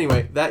 quickly. But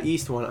anyway, that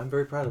East one, I'm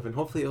very proud of, and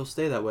hopefully it'll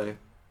stay that way.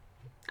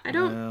 I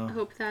don't No.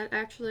 hope that,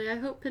 actually. I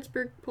hope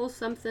Pittsburgh pulls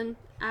something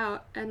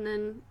out and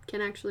then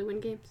can actually win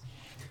games.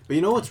 But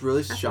you know what's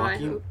really That's what I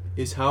shocking hope.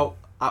 is how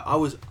I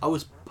was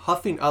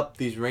puffing up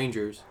these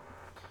Rangers,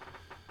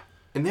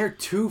 and they're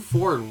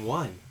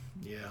 2-4-1.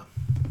 Yeah.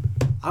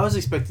 I was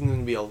expecting them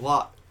to be a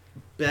lot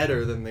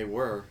better than they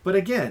were. But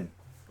again,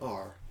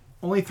 Are.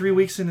 only 3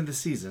 weeks into the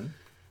season.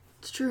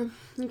 It's true.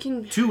 You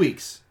can... 2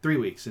 weeks. 3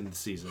 weeks into the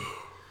season.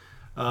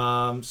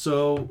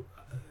 So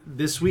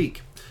this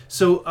week.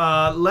 So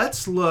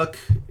let's look,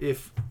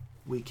 if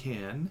we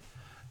can,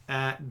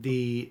 at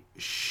the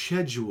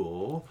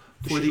schedule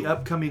for the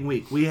upcoming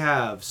week. We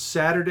have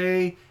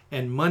Saturday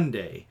and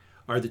Monday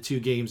are the 2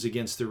 games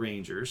against the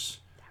Rangers.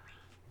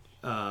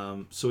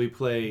 So we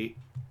play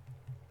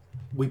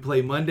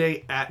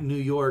Monday at New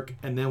York,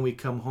 and then we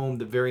come home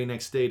the very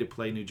next day to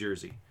play New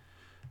Jersey.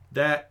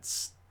 That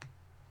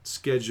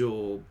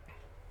schedule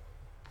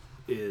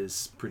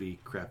is pretty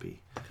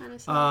crappy. Kind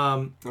of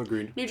sad.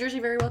 Agreed. New Jersey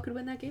very well could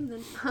win that game then.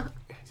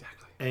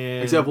 Exactly.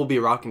 And Except we'll be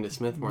rocking to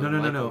Smith more than no.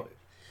 likely.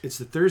 It's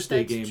the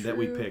Thursday That's game that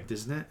we true. picked,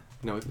 isn't it?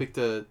 No, we picked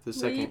the We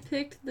second.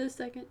 picked the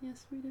second,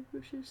 yes we did,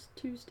 which is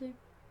Tuesday.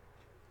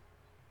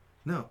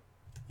 No.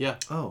 Yeah.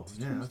 Oh,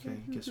 yeah. Tuesday. Okay.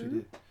 I guess we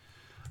Mhm.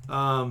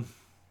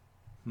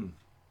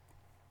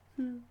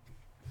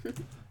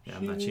 did. Yeah,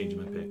 I'm not changing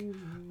my pick. You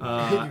And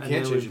can't then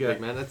change we've your got-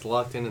 pick, man. That's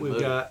locked in and We've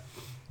loaded. got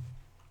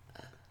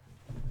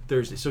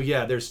Thursday. So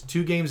yeah, there's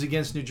 2 games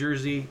against New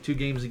Jersey, 2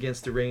 games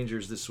against the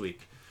Rangers this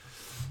week.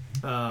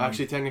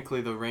 Actually,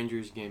 technically, the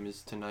Rangers game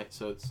is tonight,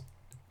 so it's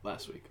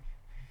last week.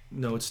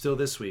 No, it's still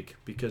this week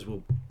because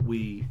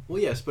we Well,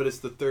 yes, but it's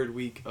the 3rd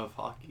week of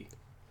hockey.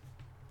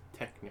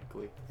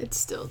 Technically. It's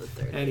still the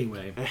third.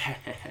 anyway.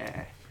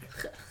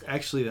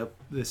 Actually,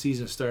 the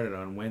season started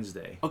on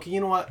Wednesday. Okay, you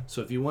know what?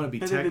 So if you want to be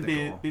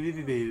technical,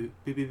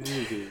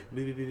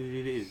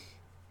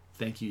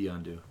 thank you,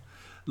 Yandu.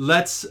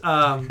 Let's.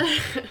 I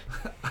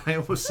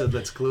almost said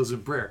let's close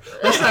in prayer.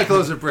 Let's not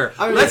close in prayer.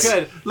 I mean, let's. we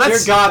could.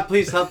 Let's. Dear God,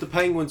 please help the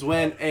Penguins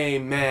win.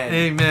 Amen.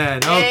 Amen.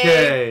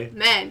 Okay.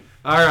 Amen.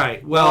 All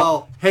right.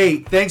 Well, hey,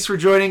 thanks for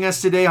joining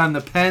us today on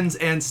the Pens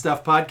and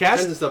Stuff podcast.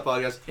 Pens and Stuff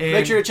podcast. And-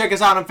 Make sure to check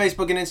us out on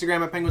Facebook and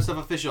Instagram at Penguin Stuff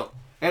Official,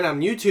 and on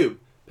YouTube,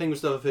 Penguin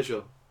Stuff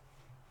Official.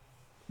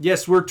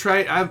 Yes, we're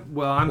trying. I'm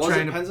Was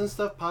trying it to. Pens and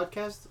Stuff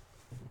podcast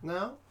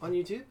now on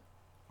YouTube,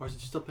 or is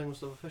it still Penguin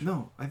Stuff Official?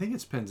 No, I think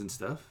it's Pens and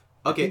Stuff.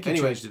 I Okay. think you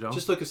Anyway, changed it all.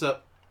 just look us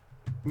up.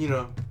 You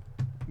know,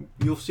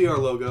 you'll see our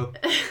logo.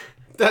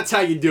 That's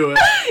how you do it.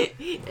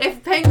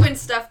 If Penguin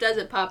stuff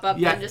doesn't pop up,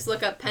 Yeah. then just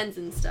look up Pens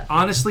and Stuff.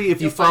 Honestly, if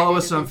you You'll find follow it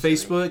us on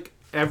eventually. Facebook,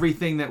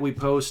 everything that we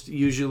post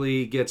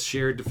usually gets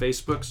shared to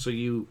Facebook, so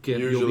you'll be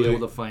Usually. able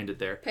to find it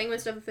there. Penguin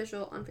Stuff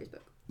Official on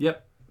Facebook.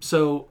 Yep.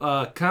 So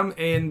come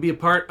and be a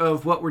part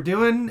of what we're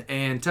doing,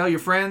 and tell your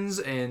friends,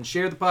 and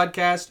share the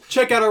podcast.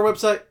 Check out our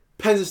website,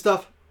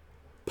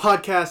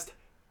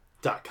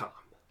 pensandstuffpodcast.com.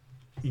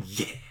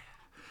 Yeah.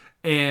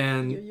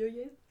 And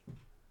Yeah.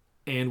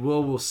 and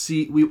we'll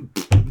see.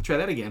 Try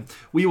that again.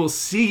 We will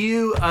see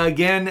you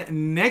again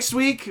next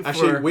week.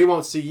 Actually, we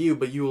won't see you,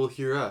 but you will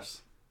hear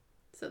us.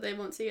 So they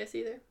won't see us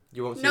either.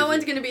 You won't see No us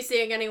one's either. going to be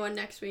seeing anyone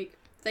next week.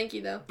 Thank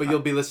you, though. But you'll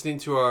be listening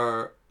to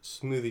our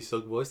smoothie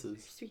silk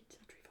voices. Sweet,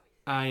 sultry voice.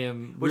 I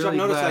am Which really I've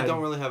noticed glad. I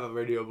don't really have a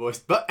radio voice.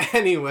 But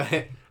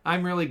anyway.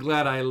 I'm really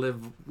glad I live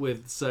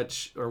with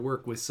such, or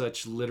work with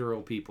such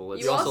literal people.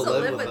 It's You also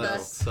live with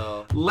us.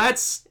 So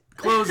Let's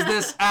close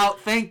this out.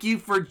 Thank you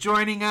for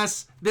joining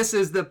us. This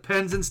is the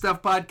Pens and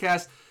Stuff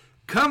podcast.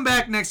 Come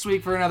back next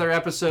week for another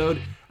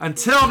episode.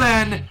 Until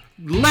then,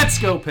 let's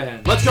go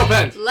Pens. let's go,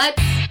 Pens.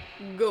 Let's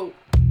go.